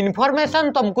किछटा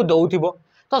इनफॉरमेशन तुमको दउथिबो।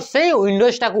 तो से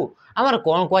विंडोजटा को आमर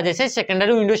कौन कह जाए? से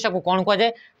सेकेंडरी विंडोजटा को कौन कह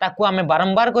जाए? ताकू आमे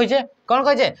बारंबार कहिजे कौन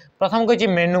कहिजे? प्रथम कहिजे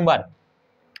मेनू बार,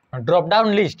 drop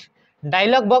down list,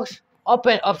 dialogue box,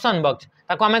 option box.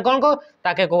 ताकू आमे कौन को?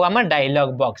 ताके को आमे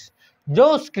डायलॉग बॉक्स। जो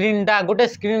स्क्रीनटा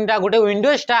गोटे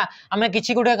विंडोजटा आम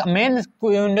कि गोटे मेन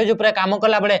विंडोज उपर काम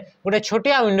कला बेले गोटे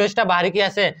छोटिया विंडोजटा बाहर की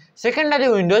आसे, सेकेंडरी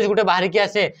विंडोज गोटे बाहर की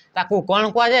आसे, ताकू कौन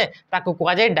कह जाए? ताकू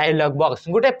कह जाए डायलॉग बॉक्स।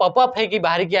 गोटे पॉपअप है कि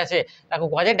बाहर की आसे, ताकू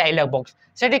कह जाए डायलॉग बॉक्स।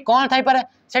 सेठी कौन थाई पारे?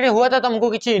 सेठी हुए तो तुमको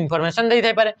किसी इनफॉरमेशन दे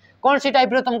थाई पारे, कौन सी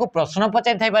टाइप रो तुमको प्रश्न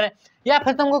पचाई थाई पारे, या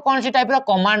फिर तुमको कौन सी टाइप रो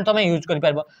कमांड तुम यूज कर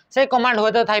पारबो। से कमांड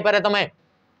हुए तो थाई पारे तुम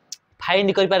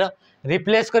फाइंड कर पार,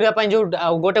 रिप्लेस करने जो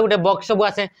गोटे गोटे बॉक्स सब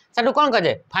आसे से कौन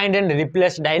कहे? Find and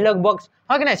replace dialog box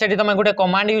हाँ कि ना। से तुम गोटे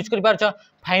कमांड यूज कर पार्छ,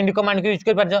 फाइंड कमांड को यूज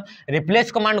कर पार्छ,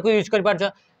 रिप्लेस कमांड को यूज कर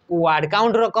पार्छ, वर्ड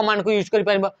काउंट कमांड को यूज कर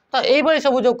पार। तो ये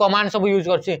सब जो कमांड सब यूज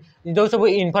कर जो सब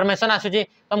इनफॉरमेशन आसूची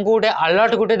तुमको गोटे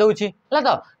अलर्ट गोटे दूसरी है।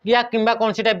 तो या कि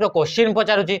कौन सी type question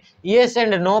पचारूची, yes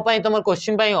and no तुम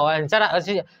क्वेश्चन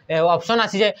आंसर ऑप्शन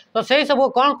आसी जाए। तो से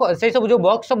सब कौन से सब जो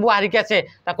बॉक्स सब बाहर की आसे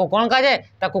ताको कौन कह जाए?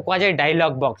 ताको कह जाए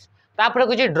डायलॉग बॉक्स। तापर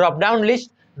कुछ drop down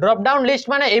list, drop down list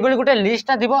माने ये गोटे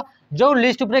लिस्टा थी जो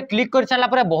लिस्ट उपर क्लिक कर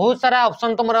सारा बहुत सारा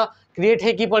ऑप्शन तुम क्रिएट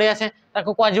होगी पड़े आसे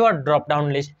ताको कह ड्रॉप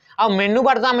डाउन लिस्ट। आ मेनू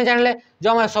बार तो आम जानले जो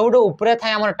आम सब उपरे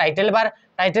थाए आम टाइटल बार,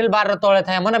 टाइटल बार तले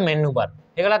थाए आम मेनू बार।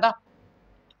 होगला। तो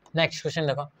नेक्स्ट क्वेश्चन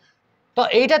देख तो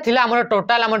এইটা थिला हमर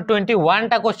टोटल हमर 21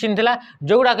 टा क्वेश्चन थिला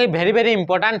जोगुडा कि वेरी वेरी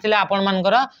इंपोर्टेंट थिला आपण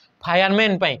मानकर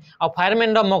फायरमैन पई आ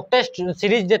फायरमैन रो मॉक टेस्ट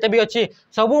सीरीज जते भी अछि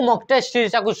सबु मॉक टेस्ट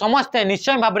सीरीज को समस्ते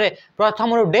निश्चय भाव में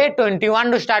प्रथम रु डे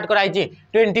 21 रु स्टार्ट कराई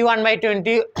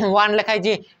 21/21 लिखाई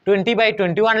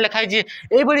 20/21 लिखाई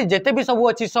ए बड़ी जते भी सबु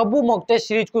अछि सबु मॉक टेस्ट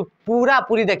सीरीज को पूरा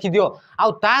पूरी देखि दियो आ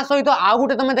ता सहित आ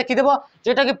गुटे तमे देखि देबो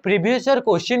जेटा कि प्रीवियस ईयर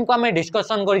क्वेश्चन को हमें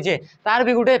डिस्कशन करिचे तार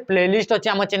भी गुटे प्लेलिस्ट अछि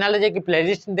हम चैनल जे कि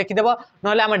प्लेलिस्ट देखि देबो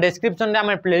नले हम डिस्क्रिप्शन रे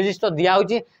हम प्लेलिस्ट तो दिया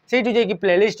होची सेठी जे कि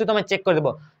प्लेलिस्ट तमे चेक कर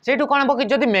देबो सेठू कोन बकि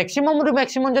जदी मैक्सिमम रु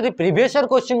मैक्सिमम जदी प्रीवियस ईयर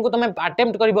क्वेश्चन को तमे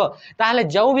अटेम्प्ट करबो ताले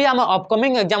जो भी हम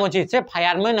अपकमिंग एग्जाम अछि से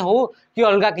फायरमैन हो कि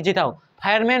अलगा किछि थाउ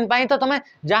फायरमैन पाई तो तमे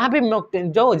जहाँ भी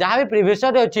प्रीवियस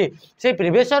ईयर अछि से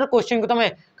प्रीवियस ईयर क्वेश्चन को तमे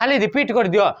खाली रिपीट कर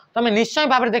दियो तमे निश्चय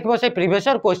भाव में देखबो से प्रीवियस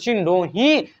ईयर क्वेश्चन रो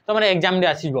ही तमरे एग्जाम रे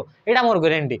आसीबो एटा मोर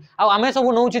गारंटी आ आमे सब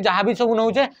नउचे जहाँ भी सब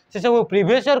नउचे से सब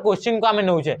प्रीवियस ईयर क्वेश्चन को आमे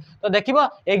नउचे तो देखिबो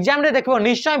एग्जाम रे देखिबो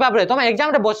निश्चय भाव में तमे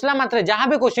एग्जाम रे बसला मात्र जहाँ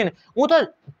भी क्वेश्चन मु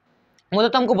तो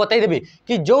तुमको बताई देबी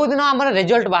कि जो दिन हमर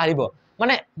रिजल्ट बाहरिबो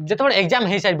माने जतबे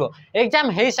एग्जाम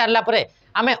हे सारला परे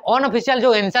आमे अनऑफिशियल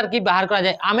जो आंसर की बाहर करा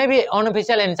जाए आमे भी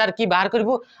अनऑफिशियल आंसर की बाहर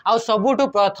करबो आ सबुठु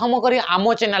प्रथम करी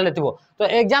आमो चैनल रे थिबो तो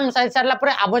एग्जाम सारला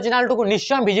परे आमो चैनल को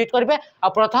निश्चय विजिट करबे आ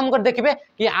प्रथम कर देखबे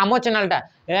कि आमो चैनल टा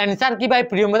आंसर की भाई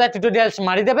प्रियंवदा ट्यूटोरियल्स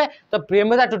मारी देबे तो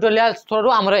प्रियंवदा ट्यूटोरियल्स थ्रू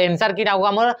हमर आंसर की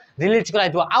हमर रिलीज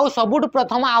कराइतो आ सबुठु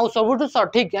प्रथम आ सबुठु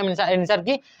सठिक आंसर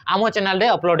की आमो चैनल रे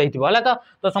अपलोड हेतिबो हला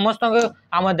तो समस्त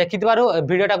हम देखितबारो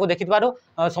वीडियो टा को देखितबारो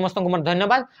समस्त को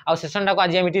धन्यवाद आ सेशन टा को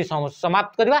आज एमिटी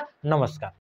समाप्त करबा नमस्कार।